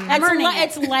 I'm earning it.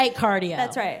 it's light cardio.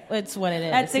 That's right. It's what it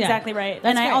is. That's Yeah. exactly right.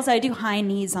 That's And great. I do high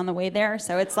knees on the way there,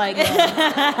 so it's like,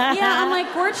 I'm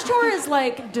like, gorge tour is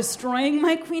like destroying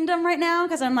my queendom right now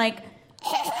because I'm like,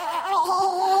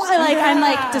 I'm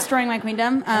like destroying my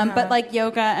queendom. But like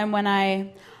yoga and when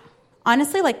I.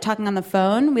 Honestly, like talking on the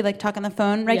phone, we like talk on the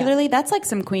phone regularly. That's like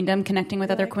some queendom, connecting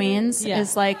with other queens Yeah.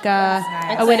 is like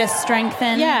a way to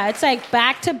strengthen. Yeah, it's like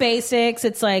back to basics.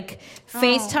 It's like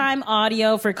FaceTime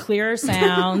audio for clearer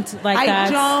sound. Like I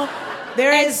that's, don't.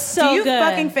 There It's is. so do you good.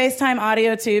 fucking FaceTime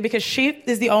audio too? Because she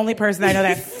is the only person I know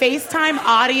that FaceTime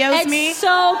audios It's me.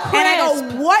 so crisp. And I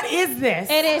go, what is this?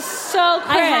 It is so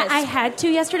crisp. I had to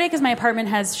yesterday because my apartment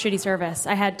has shitty service.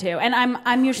 I had to, and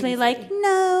I'm usually like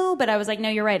no, but I was like, no,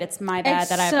 you're right. It's my bad It's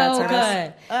that I have so bad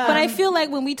service. good. But I feel like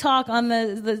when we talk on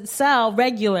the cell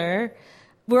regular,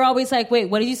 we're always like, wait,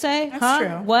 what did you say? That's true.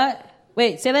 What?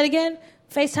 Wait, say that again?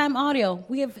 FaceTime audio.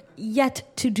 We have yet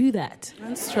to do that.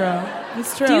 That's true.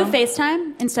 That's true. Do you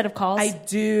FaceTime instead of calls? I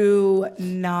do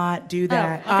not do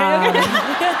that.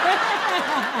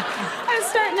 I'm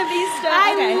starting to be stuck.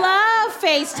 I love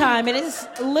FaceTime. It is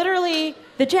literally,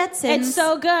 the Jetsons. it's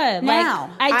so good.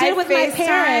 Now. Like, I did with my FaceTime-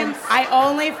 parents. I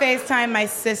only FaceTime my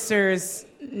sister's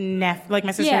nephew. Like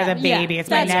my sister Yeah, has a baby. yeah, It's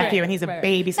my that's nephew, great. and he's a Right.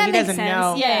 baby, so That he makes doesn't sense.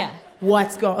 know Yeah.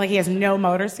 what's going. Like he has no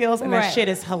motor skills, and Right. that shit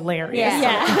is hilarious.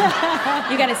 Yeah.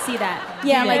 You got to see that.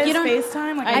 Yeah, You like guys you don't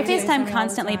FaceTime? Like, I I use FaceTime all FaceTime the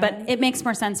constantly, time. but it makes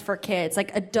more sense for kids.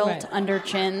 Like adult Right. under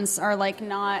chins are like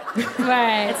not.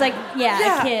 Right. It's like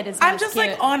a kid is. I'm not just cute.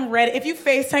 like on Reddit. If you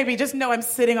FaceTime me, just know I'm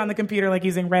sitting on the computer like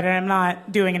using Reddit. I'm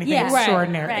not doing anything Yeah. Right,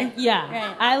 extraordinary. right. Yeah,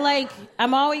 Right.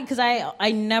 I'm always, because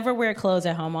I never wear clothes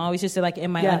at home. I always just like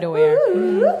in my Yeah. underwear.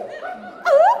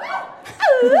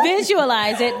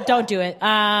 Visualize it, don't do it.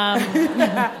 But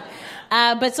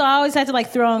so I always had to like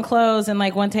throw on clothes, and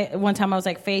like one time I was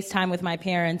like FaceTime with my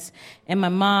parents, and my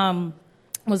mom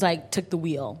was like took the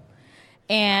wheel,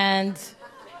 and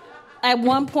at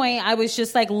one point I was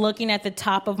just like looking at the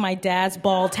top of my dad's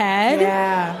bald head.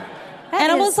 Yeah. That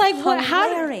And I is was like, "What? How?"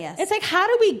 hilarious. It's like, how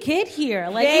do we get here?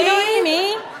 Like, you know what I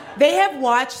mean? They have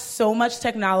watched so much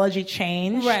technology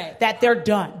change Right. that they're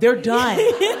done. They're done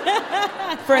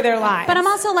for their lives. But I'm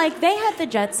also like, they had the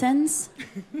Jetsons.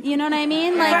 You know what I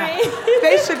mean? Like,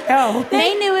 They should know.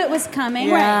 they knew it was coming.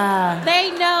 Yeah.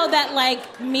 They know that,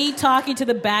 like, me talking to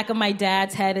the back of my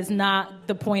dad's head is not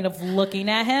the point of looking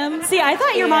at him. See, I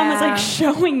thought your mom was Yeah. like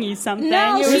showing you something.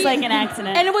 No, it was she- like an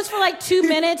accident. And it was for like 2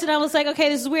 minutes, and I was like, okay,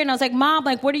 this is weird. And I was like, Mom,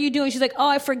 like, what are you doing? She's like, oh,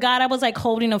 I forgot I was like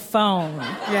holding a phone.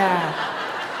 Yeah.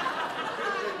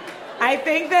 I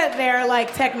think that their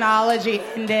like technology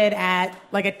ended at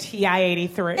like a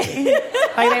TI-83. Like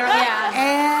they were like,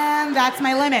 and that's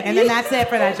my limit, and then that's it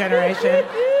for that generation.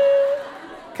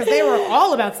 Because they were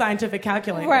all about scientific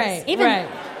calculators. Right.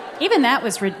 Even that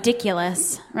was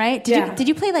ridiculous, right? Did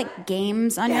you play like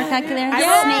games on your calculator? I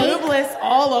wrote boobless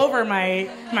all over my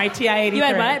TI-83. You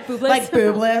had what? Boobless? Like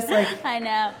boobless, like I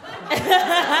know.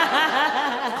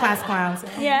 class clowns.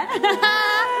 Yeah.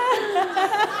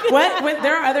 What?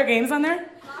 There are other games on there?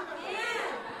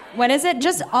 What is it?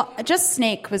 Just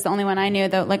Snake was the only one I knew,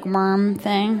 the like worm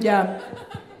thing. Yeah.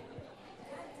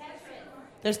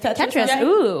 There's Tetris. Tetris. Yeah.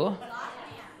 Ooh.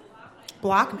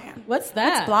 Blockman. What's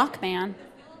that? Blockman.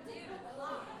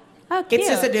 Oh, cute. It's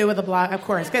just to do with a block, of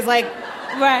course, because like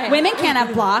Right. Women can't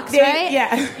have blocks, they- right?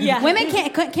 yeah. Women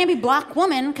can't be block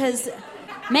woman because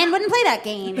men wouldn't play that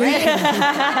game, right?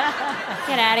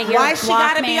 Get out of here. Why she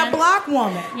gotta be a Blockman. block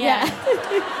woman? Yeah.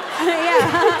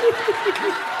 Yeah.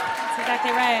 That's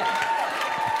exactly right.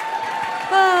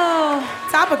 Oh.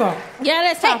 Topical. Yeah,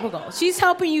 that's topical. She's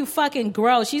helping you fucking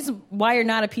grow. She's why you're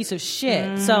not a piece of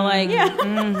shit. So like, get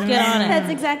on it. That's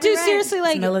exactly Dude, right. seriously,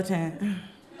 like, Militant.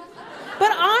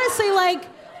 but honestly, like,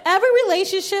 every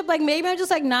relationship, like, maybe I'm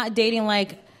just like not dating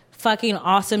like fucking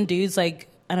awesome dudes, like,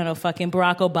 I don't know, fucking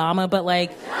Barack Obama, but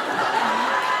like,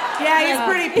 Yeah, he's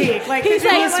pretty peak. Like He's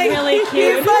could you like really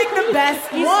cute. He's like the best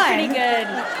He's one. pretty good.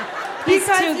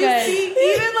 Because too you good. see,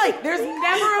 even like, there's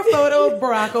never a photo of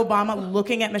Barack Obama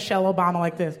looking at Michelle Obama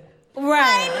like this.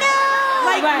 right.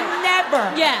 Like Right.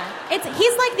 never. Yeah. He's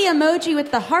like the emoji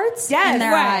with the hearts Yes, in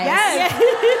their right, eyes. yes.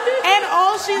 And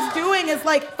all she's doing is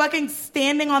like fucking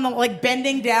standing on the, like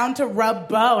bending down to rub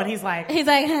Bo, and he's like, He's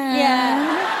like,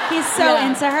 Yeah. He's so Yeah.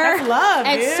 into her. that's love,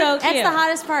 It's dude. so cute. That's the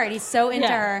hottest part. He's so into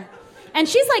Yeah. her. And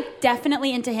she's like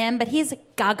definitely into him, but he's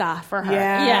gaga for her.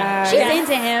 Yeah. Yeah. She's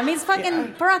into him. He's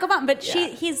fucking Barack Obama, but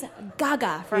he's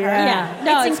gaga for her. Yeah.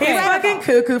 No, it's He's great. fucking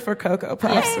cuckoo for Cocoa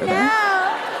Puffs. I with her.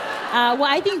 know. Well,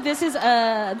 I think this is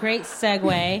a great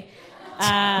segue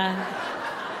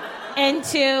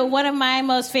into one of my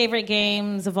most favorite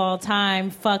games of all time,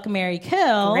 Fuck, Marry,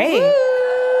 Kill. Great. Woo!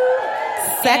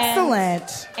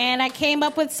 Excellent. And I came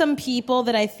up with some people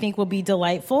that I think will be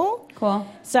delightful. Cool.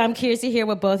 So I'm curious to hear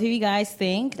what both of you guys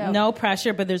think. Dope. No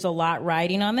pressure, but there's a lot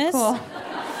riding on this. Cool.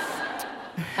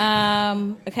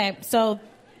 Okay, so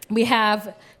we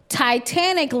have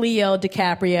Titanic Leo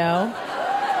DiCaprio.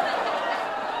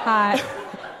 Hot.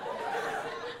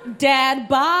 Dad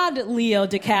bod Leo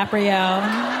DiCaprio.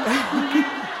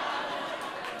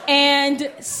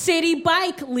 And City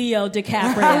Bike Leo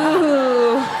DiCaprio.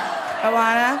 Ooh.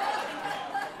 Alana?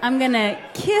 I'm gonna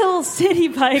kill City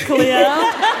Bike Leo.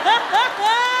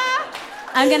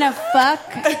 I'm gonna fuck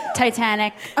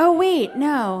Titanic. Oh wait,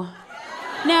 no.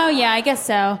 No, yeah, I guess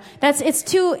so.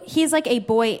 He's like a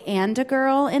boy and a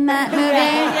girl in that movie.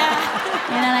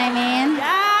 You know what I mean?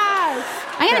 Yes!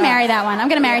 I'm gonna marry that one. I'm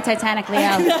gonna marry Titanic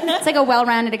Leo. It's like a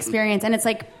well-rounded experience, and it's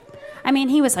like, I mean,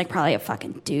 he was like probably a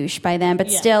fucking douche by then, but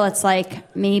Yeah. still, it's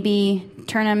like maybe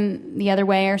turn him the other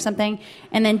way or something.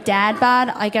 And then Dad bod,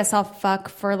 I guess I'll fuck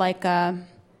for like a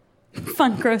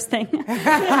fun, gross thing.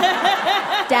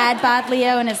 Dad bod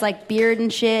Leo and his like beard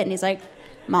and shit, and he's like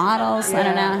models. I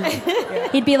don't know.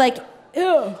 He'd be like,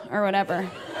 ew, or whatever.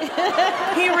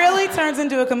 He really turns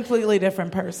into a completely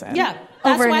different person. Yeah,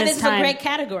 that's Over why his this is time. a great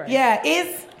category. Yeah, I think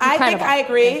Incredible. I Thank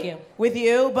agree you. with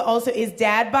you, but also is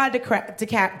Dad bod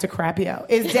DiCaprio?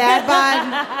 Is Dad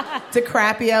bod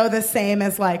DiCaprio the same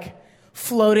as like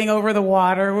floating over the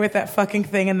water with that fucking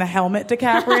thing in the helmet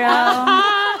DiCaprio?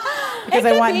 Because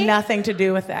I want nothing to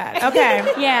do with that.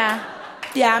 Okay. Yeah.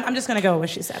 Yeah, I'm just going to go with what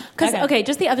she said. Because, okay,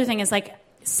 just the other thing is like,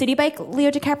 City Bike Leo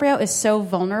DiCaprio is so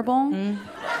vulnerable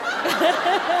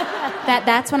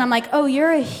that's when I'm like, oh,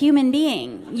 you're a human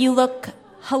being. You look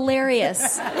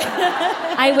hilarious.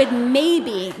 I would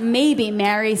maybe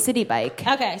marry City Bike.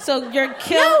 Okay, so you're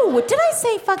kill. No, did I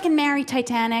say fucking marry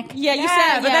Titanic? Yeah, you Yeah,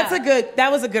 said but yeah.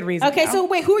 that was a good reason. Okay, though. so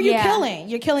wait, who are you Yeah. killing?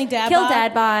 You're killing Dad Kill bod?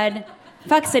 Dad bod,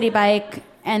 fuck City Bike,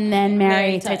 and then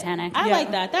marry Ti- Titanic. I Yeah.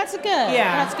 like that. That's good.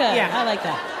 Yeah, That's good. yeah. I like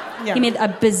that. Yeah. He made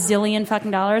 $1 bazillion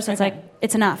fucking dollars. So it's like,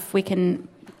 it's enough. We can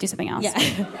do something else.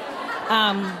 Yeah.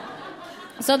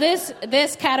 So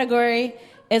this category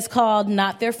is called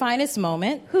Not Their Finest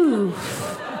Moment.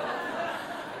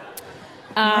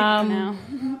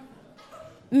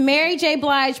 Mary J.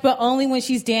 Blige, but only when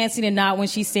she's dancing and not when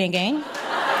she's singing.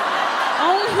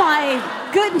 Oh my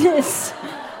goodness.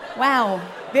 Wow.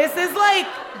 This is like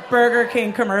Burger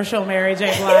King commercial Mary J.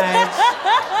 Blige.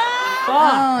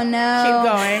 Oh no. Keep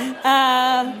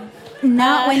going.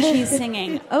 Not when she's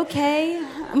singing. Okay.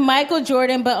 Michael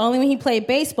Jordan, but only when he played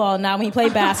baseball, not when he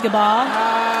played basketball.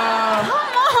 Come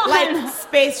on. Like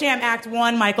Space Jam Act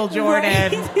 1 Michael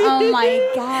Jordan. Oh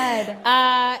my God.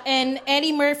 And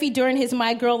Eddie Murphy during his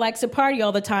My Girl Likes to Party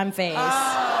All the Time phase.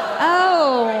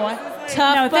 Oh.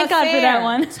 Tough No, but thank God fair. for that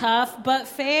one. Tough but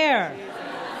fair.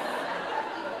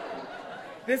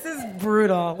 This is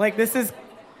brutal. Like, this is...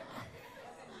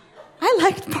 I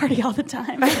liked Party All the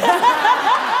Time. He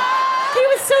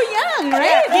was so young,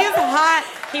 right? Yeah, he's hot.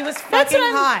 He was fucking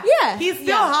hot. yeah. He's still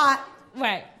Yeah. hot.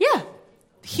 Right. Yeah.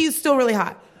 He's still really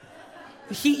hot.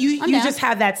 You down. just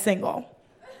have that single.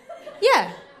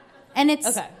 Yeah. And it's...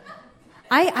 Okay.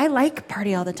 I like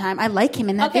Party All the Time. I like him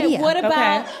in that Okay, video. what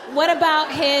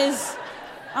about his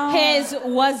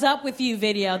What's Up With You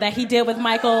video that he did with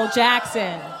Michael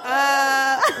Jackson?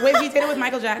 Wait, he did it with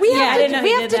Michael Jackson? We Yeah, I have didn't to, know we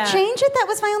he have did to that. change it? That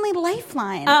was my only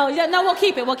lifeline. Oh, yeah, no, we'll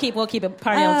keep it. We'll keep it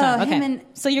Party All the Time. him Okay. and-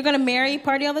 So you're going to marry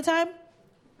Party All the Time?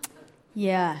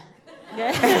 Yeah.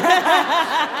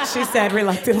 She said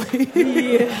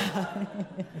reluctantly.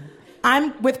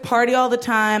 I'm with Party All the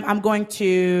Time. I'm going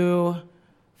to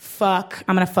fuck that.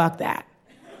 I'm going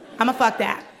to fuck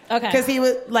that. Okay. Because he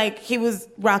was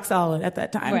rock solid at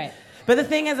that time. Right. But the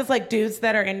thing is, it's like dudes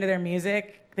that are into their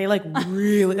music, they like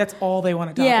really, that's all they want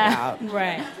to talk Yeah. about.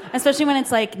 Right. Especially when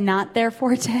it's like not their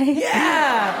forte.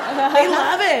 Yeah. They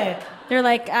love it. They're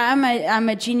like, I'm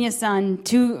a genius on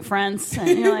two fronts.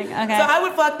 And you're like, okay. So I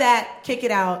would fuck that, kick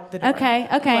it out the door. Okay.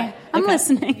 Right. I'm Okay.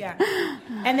 listening. Yeah.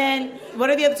 And then, what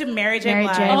are the other two? Mary J. Mary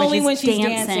Blige. J. Only which when is she's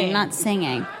dancing, dancing. not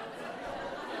singing.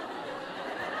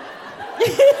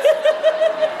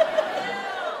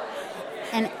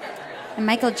 and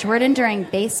Michael Jordan during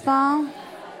baseball.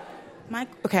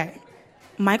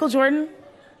 Michael Jordan,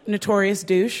 notorious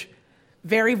douche,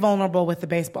 very vulnerable with the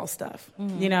baseball stuff.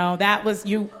 You know, that was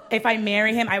you. If I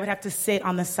marry him, I would have to sit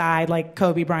on the side like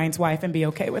Kobe Bryant's wife and be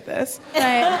okay with this.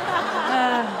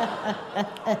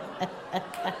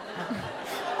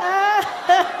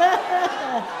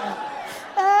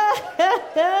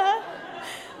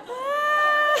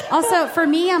 Also, for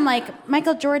me, I'm like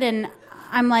Michael Jordan.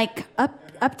 I'm like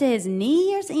up to his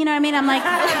knee, or you know what I mean? I'm like,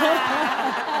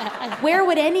 where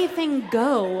would anything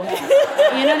go? You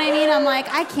know what I mean? I'm like,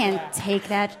 I can't take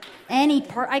that any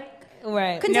part. I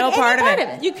Right. couldn't No take part any of part it.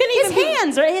 of it. You couldn't his even be-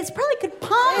 hands, or his probably could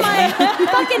palm my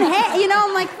fucking hand. You know,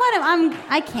 I'm like, what?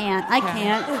 I can't.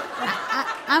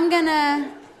 I'm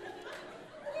gonna.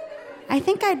 I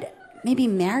think I'd maybe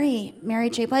marry Mary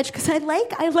J. Blige because I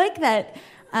like that.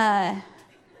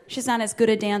 She's not as good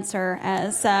a dancer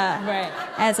as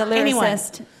as a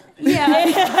lyricist. Yeah,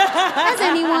 as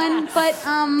anyone. But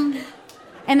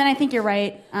and then I think you're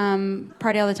right.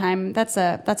 Party All the Time. That's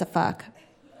a fuck.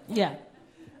 Yeah.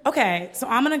 Okay, so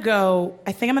I think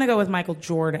I'm gonna go with Michael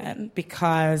Jordan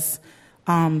because,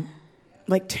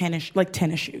 like tennis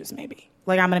shoes maybe.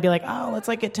 Like I'm gonna be like, oh, let's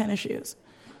like get tennis shoes.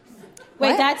 Wait,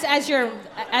 What? that's as your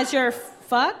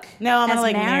fuck? No, I'm As gonna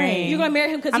like married. marry. You're gonna marry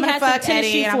him because I'm he gonna has some fuck tennis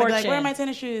Eddie, shoe and I'm gonna be fortune. like, where are my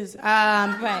tennis shoes?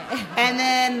 Right. And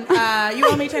then you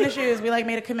owe me tennis shoes. We like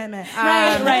made a commitment.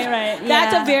 Right. Yeah.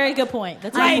 That's a very good point.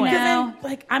 That's a Right, good point. 'cause know. then,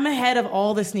 like I'm ahead of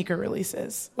all the sneaker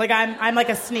releases. Like I'm like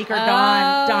a sneaker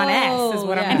Don S is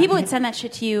what I'm. yeah. And people would send that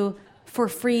shit to you for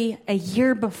free a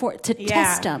year before to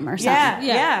test them or something.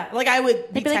 Yeah. Like I would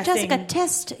They'd be like, testing. Jessica,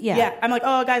 test. Yeah. I'm like,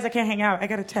 oh guys, I can't hang out. I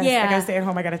gotta test. Yeah. I gotta stay at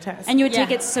home. I gotta test. And you would Yeah.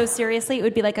 take it so seriously, it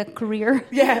would be like a career.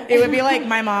 yeah, it would be like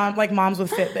my mom, like moms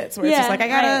with Fitbits, where it's Yeah, just like I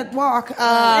gotta walk.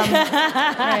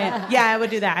 Right. Yeah, I would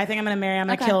do that. I think I'm gonna marry. I'm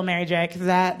gonna Okay. kill Mary J. Because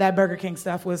that Burger King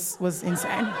stuff was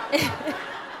insane.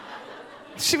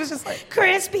 She was just like,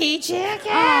 Crispy chicken,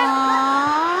 fresh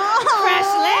Aww.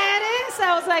 lettuce.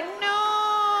 I was like, no.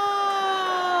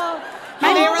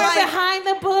 And they Oh, were we're like- behind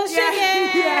the bush Yeah, again.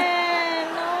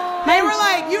 yeah. No. they were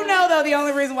like, you know, though, the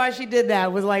only reason why she did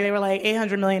that was like they were like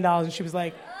 $800 million, and she was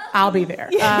like, I'll be there.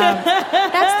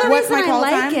 That's the What's reason my I call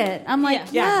like time? it. I'm like,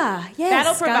 Yeah. yes,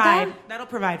 That'll Gaga. provide. That'll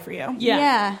provide for you.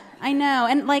 Yeah. I know.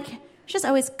 And like, she just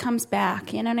always comes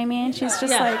back. You know what I mean? She's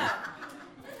just Yeah. like,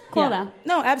 cool Yeah. though.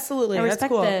 No, absolutely. I That's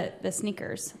respect cool. the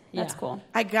sneakers. That's Yeah. cool.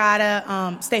 I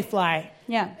gotta stay fly.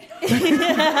 Yeah.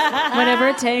 Whatever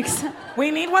it takes.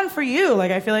 We need one for you.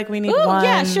 Like I feel like we need Ooh, one.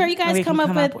 yeah, sure. You that guys we come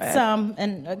can up with some,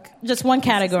 and just one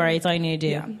category is all you need to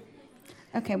do. Yeah.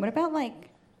 Okay, what about like...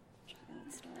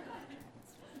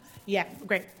 Yeah,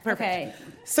 great. Perfect. Okay.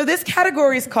 So this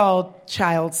category is called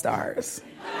child stars.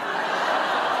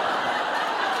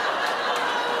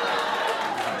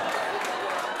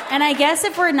 And I guess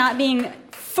if we're not being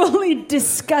fully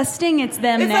disgusting, it's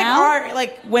them It's now.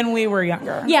 like when we were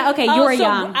younger. Yeah, okay, you were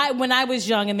young. When I was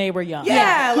young and they were young.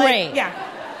 Yeah, great. Yeah.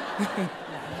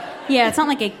 Yeah, it's not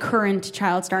like a current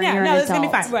child star. Yeah, You're no, an this is gonna be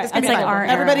adult. fine. This is It's gonna be like fine. our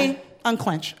era. Everybody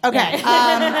unclench. Okay.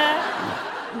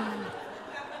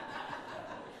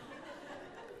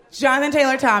 Jonathan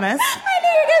Taylor Thomas. I knew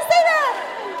you were going to say that.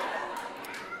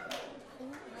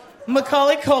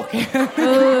 Macaulay Culkin.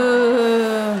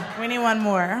 Ooh. We need one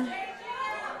more.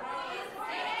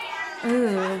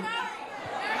 Ooh.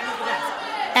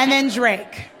 And then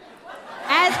Drake.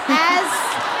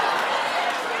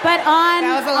 But on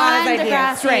That was a lot of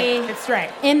ideas. Degrassi, It's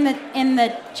Drake. in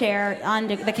the chair on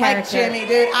the character. Like Jimmy,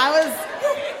 dude.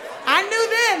 I knew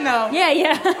then, though.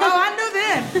 Yeah. Oh, I knew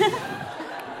then.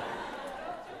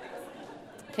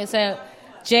 Okay, so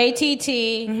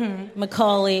JTT,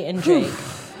 Macaulay, and Drake.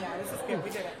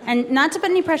 And not to put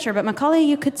any pressure, but Macaulay,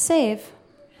 you could save.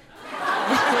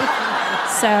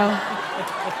 So,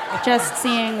 just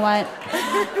seeing what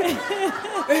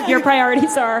your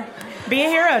priorities are. Be a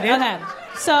hero, dude. Okay,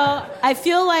 so I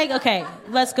feel like, okay,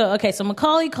 let's go. Okay, so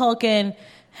Macaulay Culkin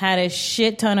had a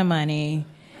shit ton of money.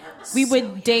 We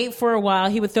would date for a while.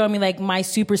 He would throw me like my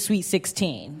super sweet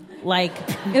 16. Like,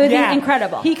 It would be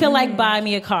incredible. he could like buy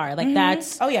me a car. Like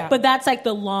that's, Oh, yeah. But that's like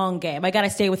the long game. I got to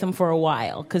stay with him for a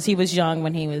while because he was young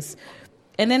when he was.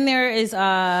 And then there is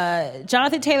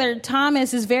Jonathan Taylor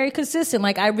Thomas is very consistent.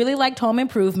 Like I really liked Home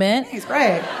Improvement. He's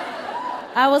great.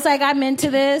 I was like, I'm into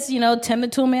this. You know, Tim the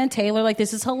Toolman Taylor. Like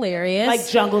this is hilarious. Like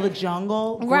Jungle the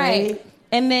Jungle. Right. Great.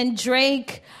 And then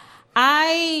Drake,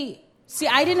 I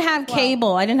didn't have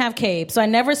cable. I didn't have Cape, so I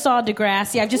never saw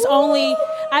Degrassi.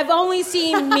 I've only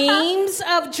seen memes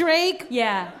of Drake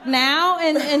now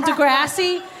and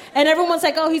Degrassi, and everyone's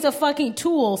like, "Oh, he's a fucking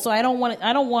tool." So I don't want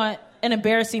an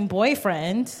embarrassing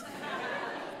boyfriend.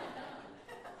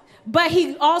 But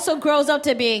he also grows up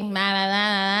to be He does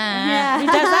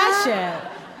that shit,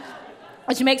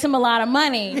 which makes him a lot of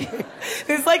money.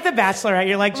 It's like The Bachelorette.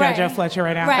 You're like JoJo Right. Fletcher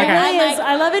right now. Right. Okay. It really is.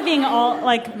 I love it being all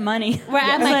like money. Where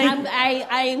I'm like,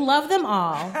 I love them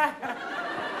all.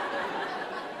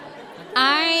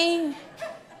 I'm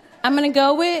gonna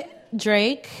go with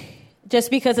Drake,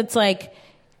 just because it's like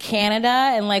Canada,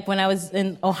 and like when I was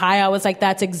in Ohio, I was like,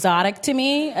 that's exotic to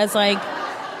me. As like,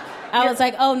 I was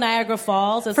like, oh, Niagara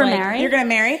Falls. It's For like, Mary? You're going to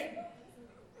marry?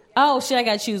 oh shit, I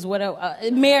gotta choose what.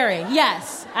 Marry,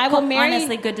 yes, I will marry.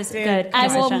 Honestly, good. I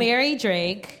will decision. marry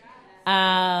Drake.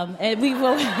 And we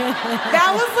will.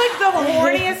 That was like the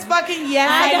horniest fucking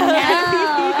yes I know.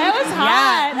 had. It was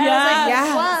hot. Yeah. I was like,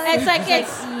 Yeah. what? It's like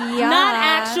it's not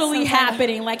actually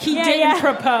happening. Like he didn't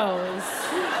propose.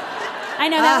 I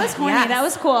know that was horny. yes. That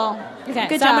was cool. Okay,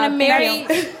 Good so job. I'm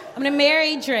gonna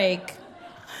marry Drake.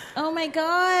 Oh my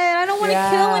god, I don't want to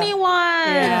Yeah. kill anyone.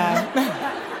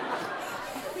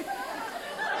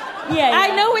 Yeah.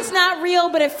 I know it's not real,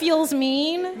 but it feels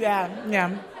mean. Yeah.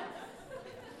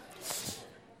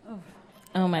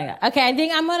 Oh my god. Okay, I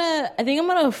think I'm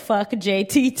gonna fuck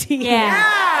JTT. Yeah.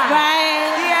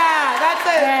 Right. Yeah, that's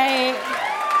it. Right.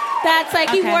 That's like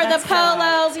he Okay, wore the that's good.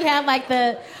 polos. He had like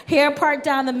the hair part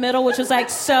down the middle, which was like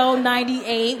so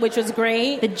 98, which was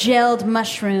great. The gelled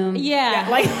mushroom. Yeah.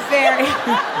 Like very,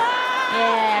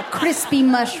 Yeah, crispy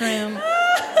mushroom.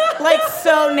 like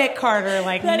so Nick Carter,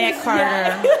 like Nick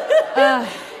Carter.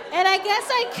 And I guess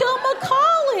I killed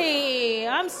Macaulay.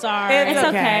 I'm sorry. It's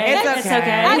okay. It's It's okay.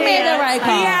 okay. I made the right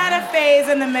call. He had a phase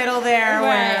in the middle there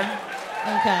Right. where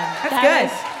Okay. that's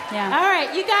good. Yeah. All right,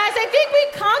 you guys, I think we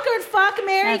conquered Fuck,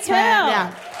 Marry, That's Kill. right.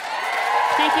 Yeah.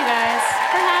 Thank you guys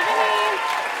for having me.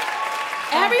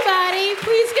 Everybody,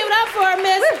 please give it up for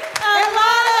Miss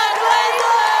Alana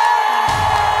Glazer.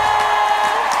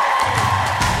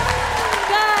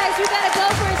 Guys, we gotta go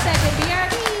for a second.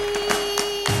 BRB.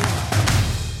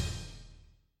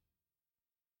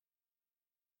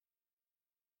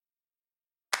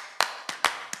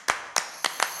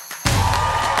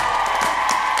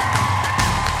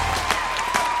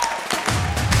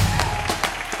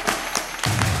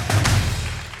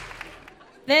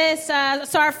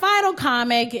 So our final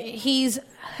comic, he's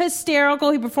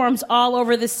hysterical. He performs all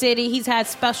over the city. He's had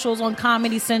specials on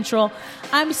Comedy Central.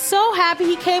 I'm so happy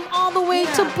he came all the way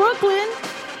to Brooklyn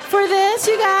for this,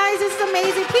 you guys. This is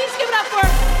amazing. Please give it up for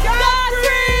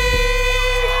Godfrey!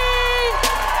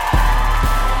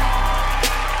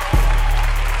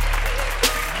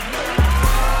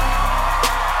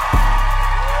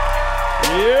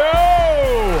 Yo!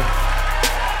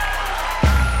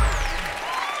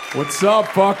 What's up,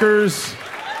 fuckers?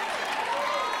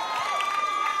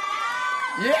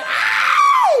 Yeah.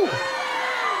 Ow!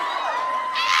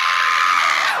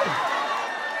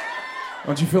 Ow!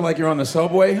 Don't you feel like you're on the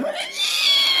subway?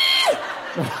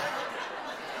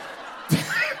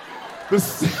 The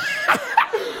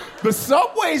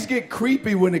subways get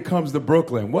creepy when it comes to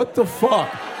Brooklyn. What the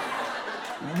fuck?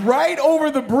 Right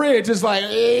over the bridge is like,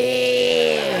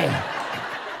 the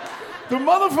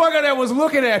motherfucker that was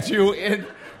looking at you in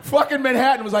fucking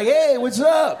Manhattan was like, hey, what's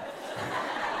up?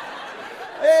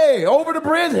 Hey, over the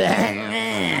bridge.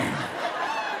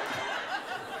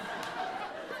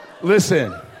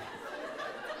 Listen,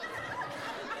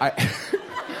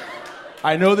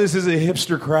 I know this is a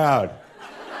hipster crowd.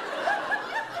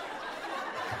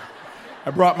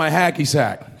 I brought my hacky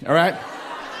sack, all right?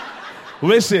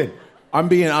 Listen, I'm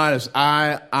being honest.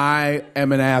 I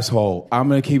am an asshole. I'm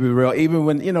going to keep it real. Even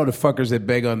when, the fuckers that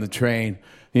beg on the train,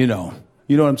 you know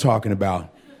what I'm talking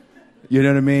about. You know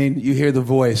what I mean? You hear the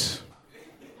voice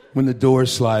when the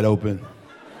doors slide open.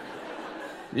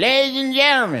 Ladies and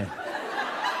gentlemen.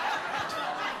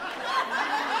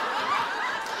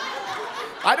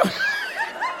 I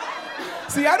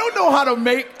don't know how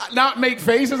to not make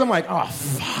faces. I'm like, oh,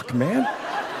 fuck, man.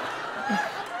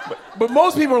 But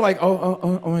most people are like,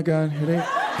 oh my God, here they...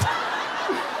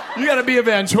 You gotta be a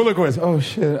ventriloquist. Oh,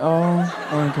 shit, oh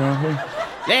my God.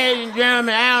 Ladies and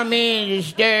gentlemen, I don't mean to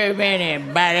disturb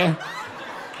anybody.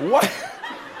 What?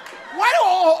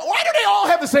 Why do they all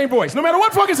have the same voice, no matter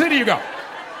what fucking city you go?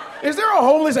 Is there a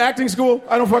homeless acting school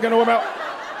I don't fucking know about?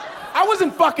 I was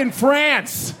in fucking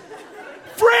France.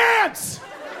 France!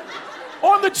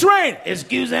 On the train.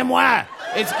 Excusez-moi.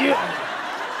 Excuse...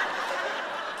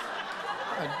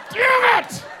 Damn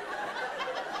it!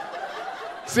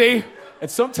 See?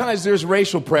 And sometimes there's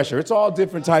racial pressure. It's all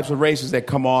different types of races that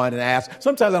come on and ask.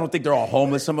 Sometimes I don't think they're all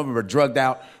homeless. Some of them are drugged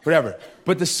out, whatever.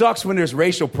 But the sucks when there's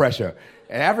racial pressure.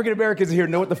 And African Americans here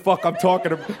know what the fuck I'm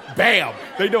talking about. Bam!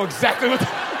 They know exactly what...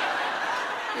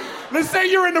 Let's say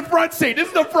you're in the front seat. This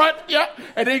is the front, yeah.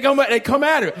 And they come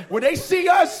at it. When they see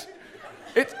us,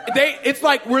 it's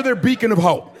like we're their beacon of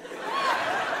hope.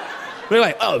 They're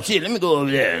like, oh shit, let me go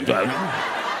over there and try.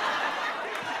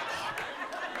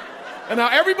 And now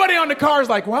everybody on the car is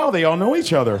like, wow, they all know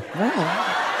each other.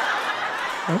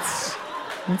 Wow.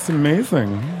 That's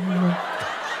amazing.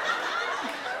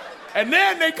 And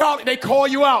then they call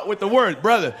you out with the word,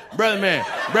 brother man,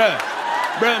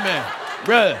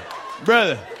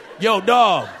 yo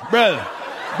dog, brother,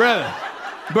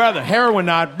 heroin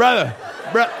nod, brother.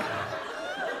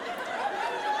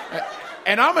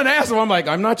 And I'm an asshole. I'm like,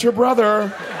 I'm not your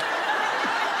brother.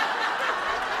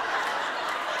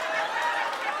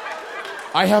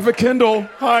 I have a Kindle.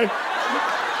 Hi.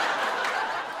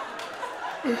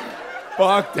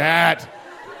 Fuck that.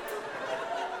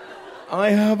 I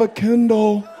have a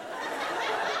Kindle.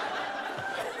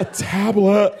 A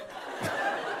tablet.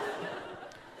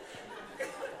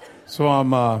 So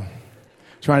I'm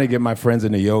trying to get my friends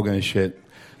into yoga and shit.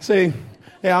 Say,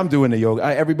 yeah, I'm doing the yoga.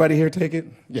 Everybody here take it?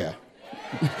 Yeah.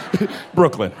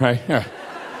 Brooklyn, right? Yeah.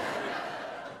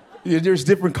 There's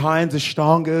different kinds of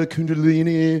Ashtanga,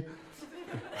 Kundalini,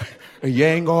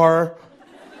 Iyengar,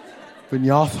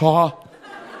 Vinyasa.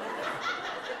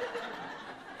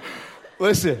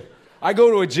 Listen, I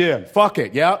go to a gym. Fuck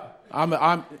it, yep.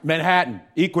 I'm Manhattan,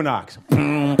 Equinox.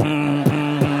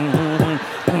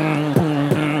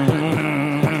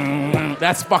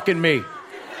 That's fucking me.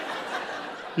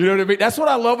 You know what I mean? That's what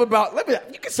I love about...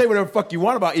 you can say whatever the fuck you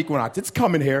want about Equinox. It's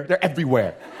coming here. They're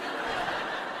everywhere.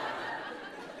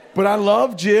 But I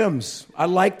love gyms. I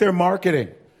like their marketing.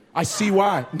 I see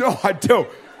why. No, I do.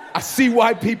 I see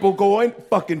why people go in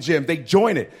fucking gym. They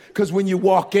join it. Because when you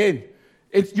walk in,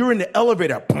 you're in the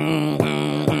elevator.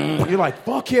 You're like,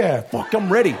 fuck yeah. Fuck,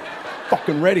 I'm ready.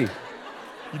 Fucking ready.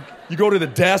 You go to the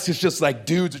desk, it's just like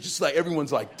dudes. It's just like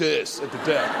everyone's like this at the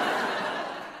desk.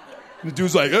 And the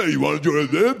dude's like, hey, you want to join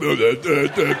this?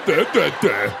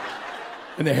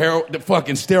 And the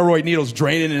fucking steroid needle's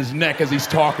draining in his neck as he's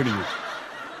talking to you.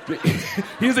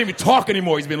 He doesn't even talk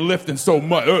anymore. He's been lifting so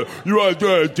much. You want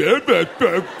to join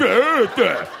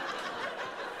this?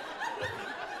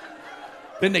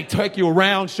 Then they take you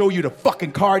around, show you the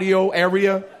fucking cardio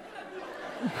area.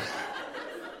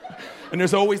 And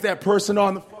there's always that person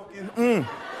on the fucking...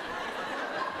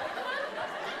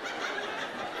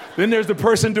 Then there's the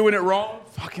person doing it wrong.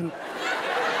 Fucking...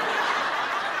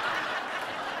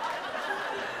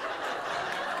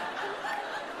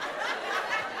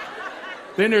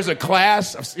 Then there's a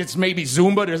class. It's maybe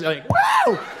Zumba. There's like,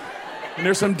 wow! And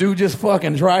there's some dude just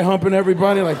fucking dry humping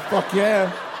everybody. Like, fuck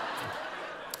yeah.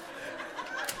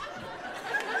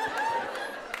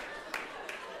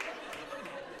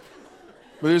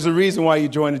 But there's a reason why you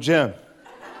join the gym.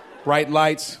 Bright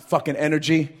lights, fucking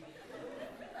energy.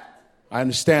 I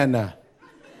understand that.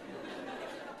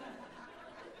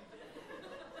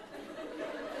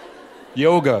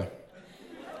 Yoga,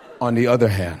 on the other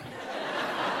hand.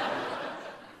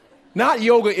 Not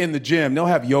yoga in the gym. They'll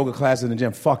have yoga classes in the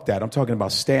gym. Fuck that. I'm talking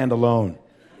about standalone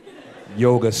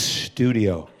yoga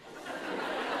studio.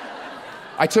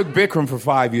 I took Bikram for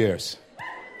 5 years.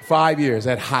 5 years,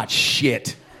 that hot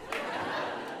shit.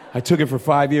 I took it for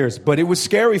 5 years, but it was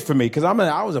scary for me because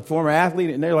I was a former athlete,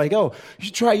 and they're like, "Oh, you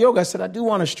should try yoga." I said, "I do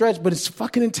want to stretch, but it's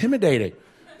fucking intimidating.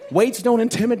 Weights don't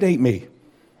intimidate me.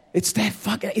 It's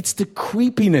the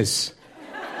creepiness."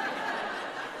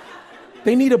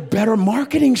 They need a better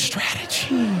marketing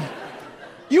strategy.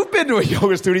 You've been to a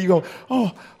yoga studio, you go,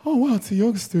 oh, wow, it's a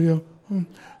yoga studio. I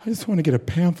just want to get a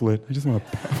pamphlet. I just want a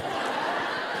pamphlet.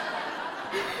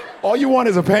 All you want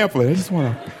is a pamphlet. I just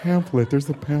want a pamphlet. There's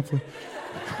the pamphlet.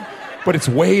 But it's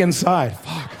way inside.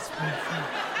 Fuck, it's way inside.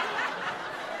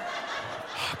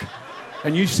 Fuck.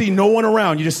 And you see no one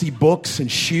around. You just see books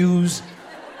and shoes.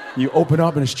 You open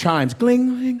up and it's chimes. Gling,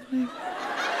 gling, gling.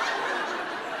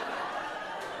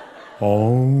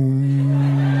 Om.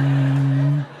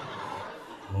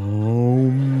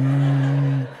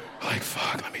 Like,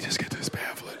 fuck, let me just get this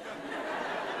pamphlet.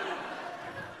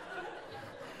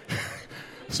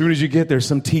 As soon as you get there,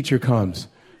 some teacher comes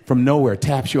from nowhere,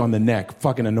 taps you on the neck.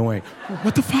 Fucking annoying.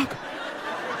 What the fuck?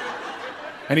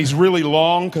 And he's really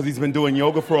long because he's been doing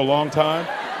yoga for a long time.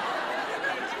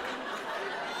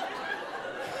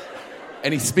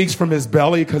 And he speaks from his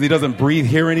belly because he doesn't breathe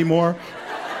here anymore.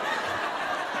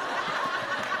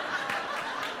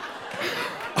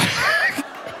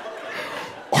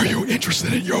 Are you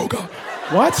interested in yoga?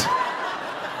 What?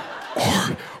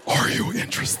 Or are you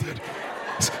interested?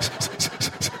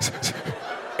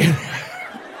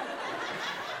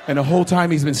 And the whole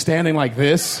time he's been standing like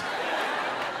this.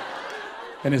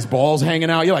 And his balls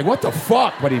hanging out. You're like, what the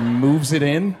fuck? But he moves it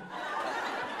in.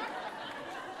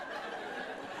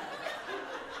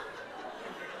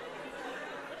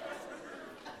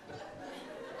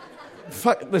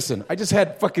 Listen, I just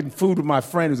had fucking food with my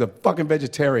friend who's a fucking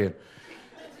vegetarian.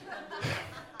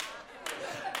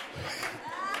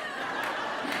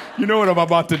 You know what I'm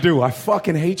about to do. I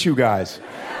fucking hate you guys.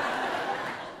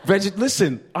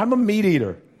 Listen, I'm a meat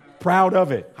eater. Proud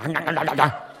of it.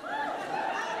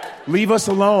 Leave us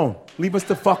alone. Leave us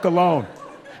the fuck alone.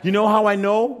 You know how I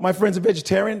know my friend's a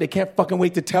vegetarian? They can't fucking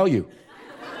wait to tell you.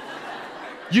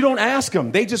 You don't ask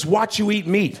them. They just watch you eat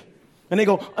meat. And they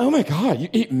go, oh my God, you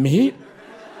eat meat?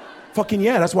 Fucking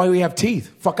yeah, that's why we have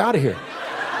teeth. Fuck out of here.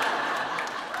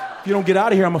 If you don't get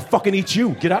out of here, I'm gonna fucking eat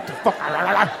you. Get out the fuck.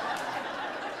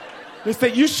 They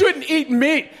say, you shouldn't eat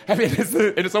meat. And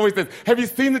it's always this, have you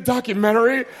seen the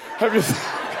documentary? Have you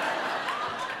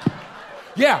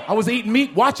Yeah, I was eating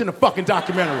meat watching the fucking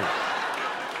documentary.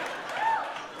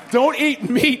 Don't eat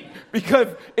meat because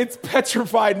it's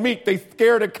petrified meat. They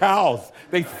scare the cows.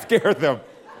 They scare them.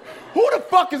 Who the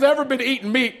fuck has ever been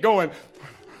eating meat going,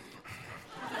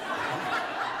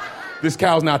 this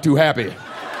cow's not too happy.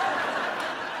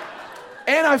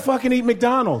 And I fucking eat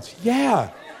McDonald's.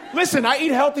 Yeah. Listen, I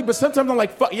eat healthy, but sometimes I'm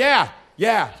like, fuck, yeah.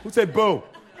 Who said boo?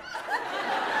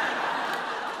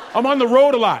 I'm on the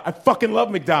road a lot. I fucking love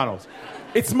McDonald's.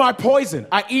 It's my poison.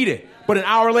 I eat it. But an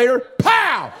hour later,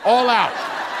 pow! All out.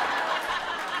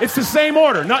 It's the same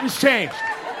order. Nothing's changed.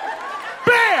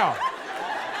 Bam!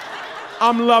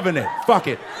 I'm loving it. Fuck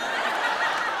it.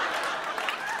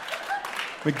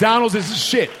 McDonald's is the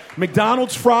shit.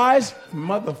 McDonald's fries,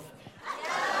 mother...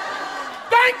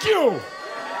 Thank you!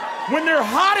 When they're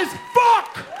hot as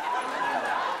fuck!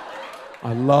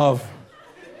 I love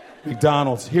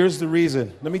McDonald's. Here's the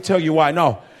reason. Let me tell you why.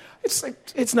 No,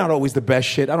 it's not always the best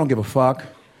shit. I don't give a fuck.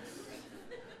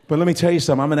 But let me tell you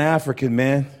something. I'm an African,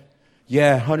 man.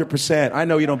 Yeah, 100%. I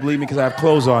know you don't believe me because I have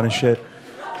clothes on and shit.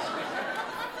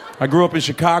 I grew up in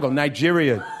Chicago,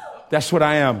 Nigeria. That's what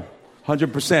I am,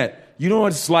 100%. You know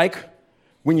what it's like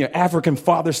when your African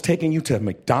father's taking you to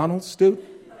McDonald's, dude?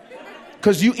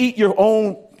 Because you eat your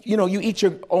own, you eat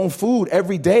your own food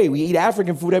every day. We eat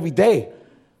African food every day.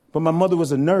 But my mother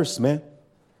was a nurse, man.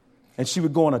 And she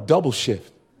would go on a double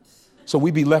shift. So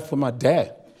we'd be left with my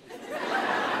dad.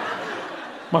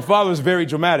 My father was very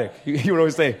dramatic. He would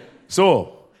always say,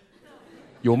 so,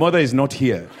 your mother is not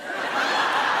here.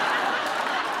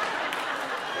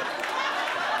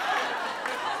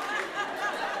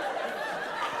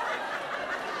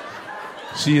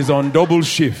 She is on double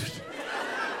shift.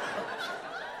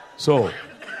 So,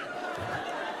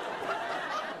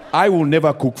 I will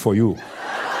never cook for you.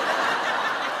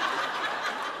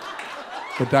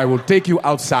 But I will take you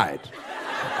outside.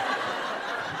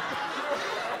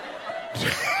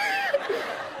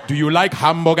 Do you like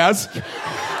hamburgers?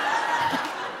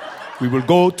 We will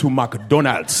go to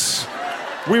McDonald's.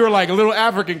 We were like little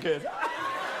African kids.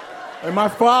 And my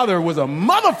father was a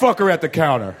motherfucker at the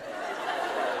counter.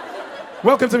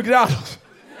 Welcome to McDonald's.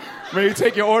 May you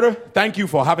take your order? Thank you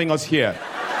for having us here.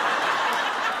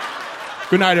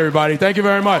 Good night, everybody. Thank you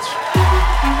very much. Give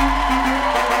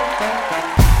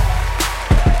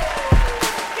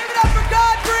it up for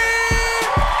Godfrey!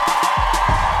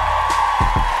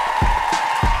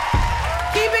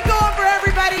 Keep it going for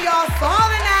everybody, y'all.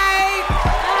 Song tonight.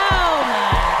 Oh my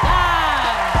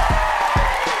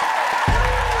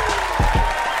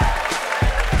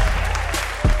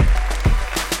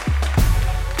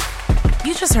God.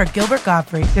 You just heard Gilbert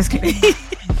Godfrey. Just kidding.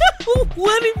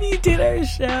 What if you did our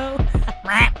show?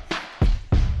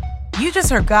 You just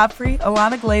heard Godfrey,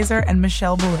 Alana Glazer, and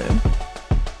Michelle Ballou.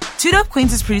 Two Dope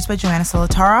Queens is produced by Joanna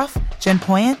Solitaroff, Jen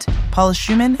Poyant, Paula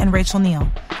Schumann, and Rachel Neal.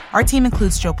 Our team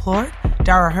includes Joe Plord,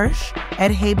 Dara Hirsch, Ed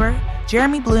Haber,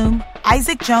 Jeremy Bloom,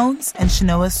 Isaac Jones, and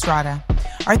Shanoa Estrada.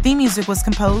 Our theme music was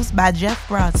composed by Jeff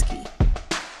Brodsky.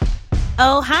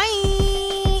 Oh, hi.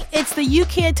 It's the You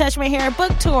Can't Touch My Hair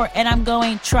book tour, and I'm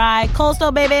going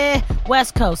tri-coastal, baby.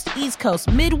 West Coast, East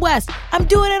Coast, Midwest. I'm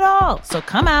doing it all. So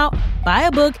come out, buy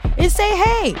a book, and say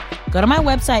hey. Go to my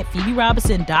website,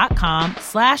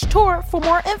 phoeberobinson.com/tour for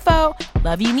more info.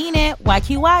 Love you, mean it.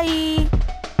 YQYE.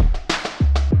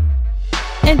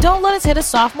 And don't let us hit a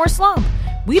sophomore slump.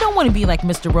 We don't want to be like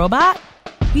Mr. Robot.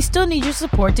 We still need your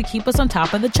support to keep us on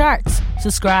top of the charts.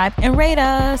 Subscribe and rate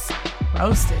us.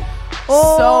 Roasted.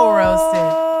 So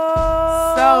roasted.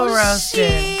 So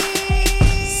roasted.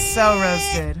 So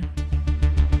roasted.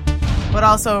 But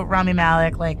also, Rami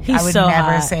Malek, like, He's I would so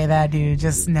never hot. say that, dude.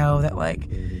 Just know that, like,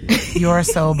 you're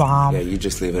so bomb. Yeah, you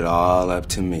just leave it all up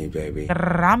to me, baby.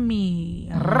 Rami.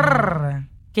 Rrr.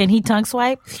 Can he tongue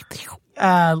swipe?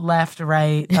 Left,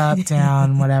 right, up,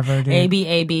 down, whatever, dude.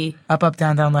 A-B. Up,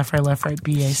 down, left, right,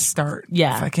 B-A, start.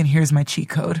 Yeah. Fucking here's my cheat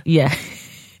code. Yeah.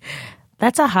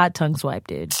 That's a hot tongue swipe,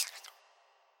 dude.